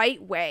in the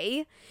right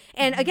way.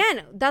 And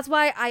again, that's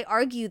why I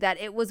argue that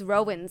it was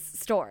Rowan's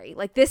story.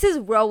 Like, this is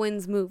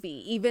Rowan's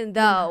movie, even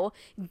though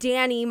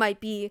Dani might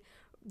be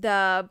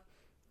the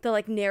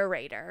like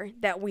narrator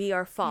that we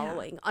are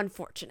following,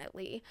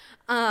 unfortunately.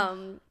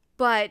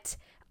 But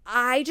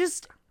I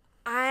just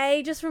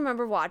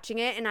remember watching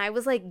it and I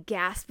was like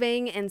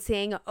gasping and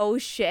saying, oh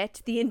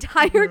shit, the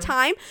entire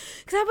time.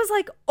 Because I was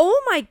like,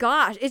 oh my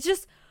gosh, it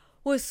just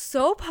was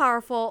so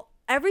powerful.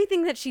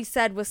 Everything that she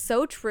said was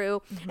so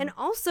true. And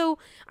also,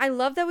 I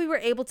love that we were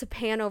able to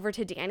pan over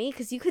to Dani,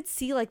 because you could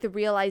see like the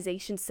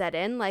realization set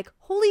in, like,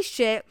 holy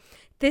shit,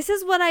 this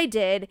is what I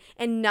did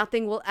and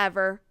nothing will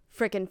ever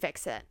freaking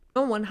fix it.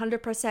 Oh,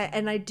 100%.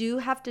 And I do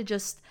have to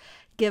just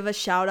give a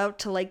shout out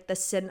to like the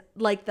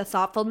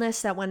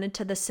thoughtfulness that went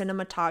into the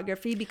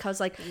cinematography, because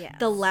like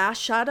the last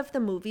shot of the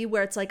movie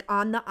where it's like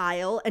on the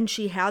aisle and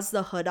she has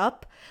the hood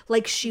up,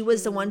 like she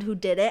was the one who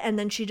did it, and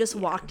then she just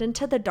walked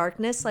into the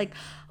darkness. Like,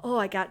 oh,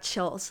 I got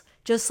chills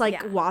just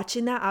like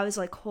watching that. I was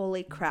like,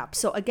 holy crap.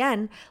 So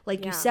again,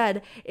 like you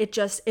said, it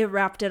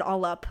wrapped it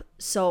all up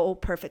so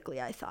perfectly,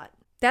 I thought.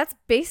 That's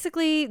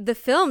basically the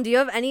film. Do you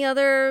have any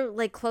other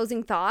like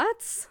closing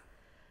thoughts?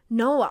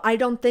 No, I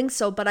don't think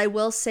so, but I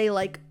will say,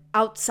 like,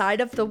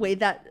 outside of the way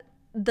that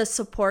the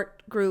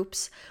support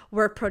groups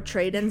were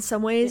portrayed in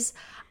some ways,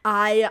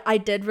 I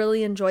did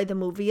really enjoy the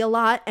movie a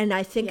lot, and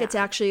I think it's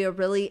Yeah. actually a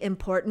really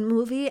important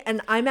movie.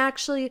 And I'm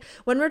actually,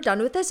 when we're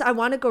done with this, I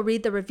want to go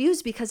read the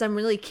reviews because I'm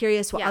really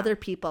curious what Yeah. other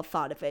people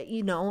thought of it,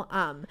 you know?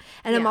 And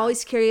I'm Yeah.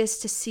 always curious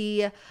to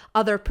see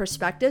other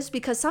perspectives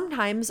because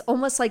sometimes,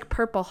 almost like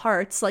Purple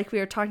Hearts, like we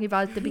were talking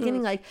about at the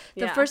beginning, like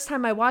the Yeah. first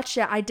time I watched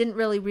it, I didn't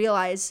really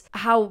realize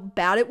how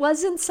bad it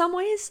was in some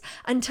ways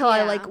until I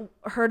Yeah. like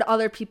heard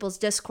other people's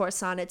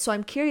discourse on it. So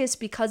I'm curious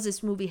because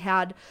this movie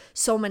had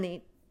so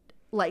many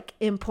like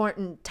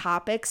important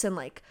topics and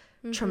like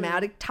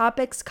traumatic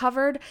topics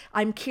covered.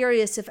 I'm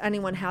curious if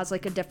anyone has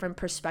like a different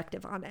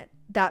perspective on it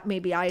that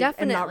maybe I am not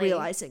Definitely.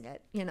 realizing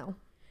it, you know?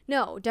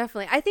 No,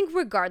 definitely. I think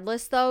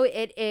regardless though,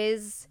 it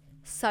is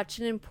such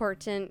an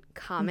important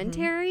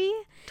commentary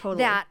Totally.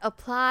 that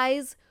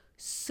applies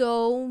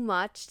so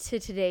much to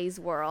today's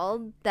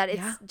world that it's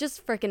Yeah.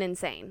 just freaking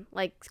insane.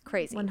 Like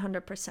crazy.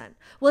 100%.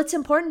 Well, it's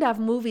important to have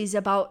movies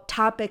about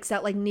topics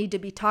that like need to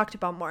be talked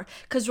about more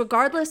because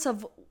regardless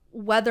of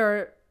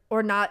whether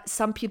or not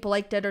some people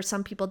liked it or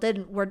some people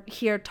didn't, we're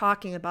here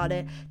talking about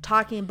it,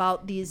 talking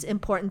about these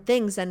important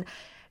things and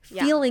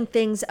Yeah. feeling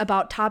things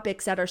about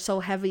topics that are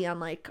so heavy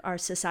on like our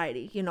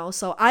society, you know?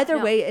 So either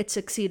No. way, it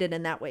succeeded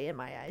in that way in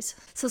my eyes.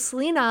 So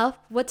Selena,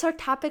 what's our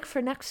topic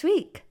for next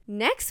week?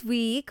 Next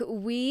week,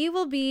 we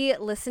will be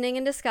listening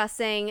and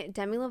discussing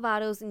Demi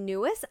Lovato's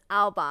newest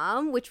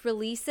album, which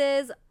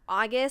releases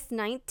August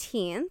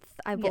 19th,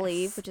 I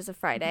believe, Yes. which is a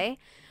Friday.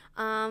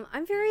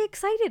 I'm very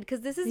excited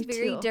because this is Me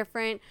very too.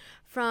 different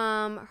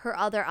from her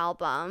other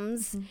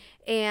albums.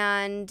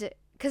 And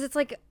because it's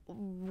like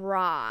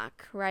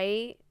rock,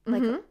 right?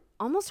 Like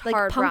almost Like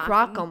hard punk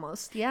rock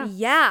almost. Yeah.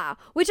 Yeah,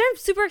 which I'm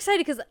super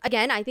excited because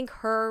again, I think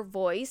her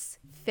voice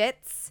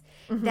fits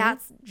that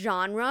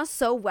genre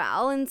so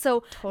well. And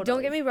so don't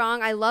Totally. get me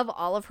wrong, I love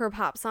all of her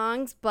pop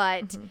songs,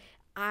 but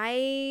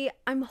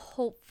I'm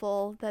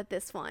hopeful that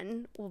this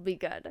one will be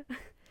good.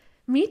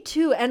 Me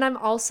too. And I'm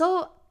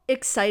also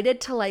excited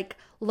to like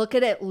look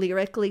at it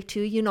lyrically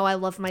too. You know, I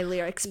love my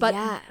lyrics, but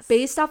Yes.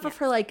 based off of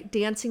her like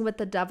Dancing with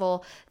the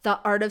Devil, the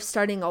Art of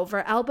Starting Over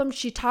album,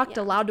 she talked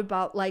a lot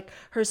about like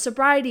her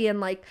sobriety and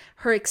like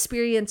her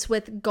experience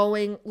with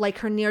going like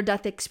her near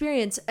death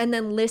experience. And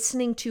then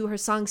listening to her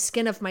song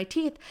Skin of My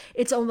Teeth,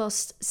 it's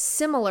almost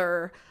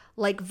similar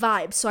like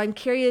vibe. So I'm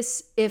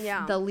curious if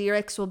Yeah. the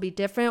lyrics will be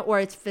different or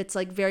if it's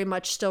like very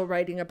much still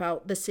writing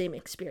about the same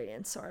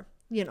experience or,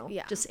 you know,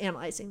 Yeah. just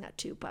analyzing that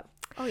too. But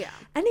Oh yeah.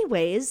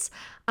 anyways,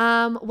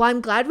 well,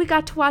 I'm glad we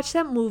got to watch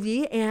that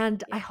movie,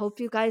 and I hope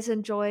you guys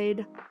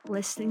enjoyed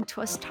listening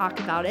to us talk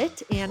about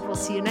it, and we'll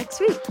see you next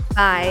week.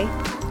 Bye.